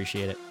that. We'd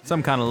appreciate it.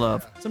 Some kind of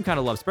love. Some kind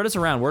of love. Spread us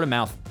around, word of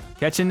mouth.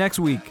 Catch you next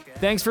week.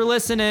 Thanks for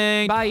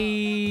listening.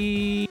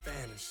 Bye.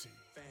 Fantasy.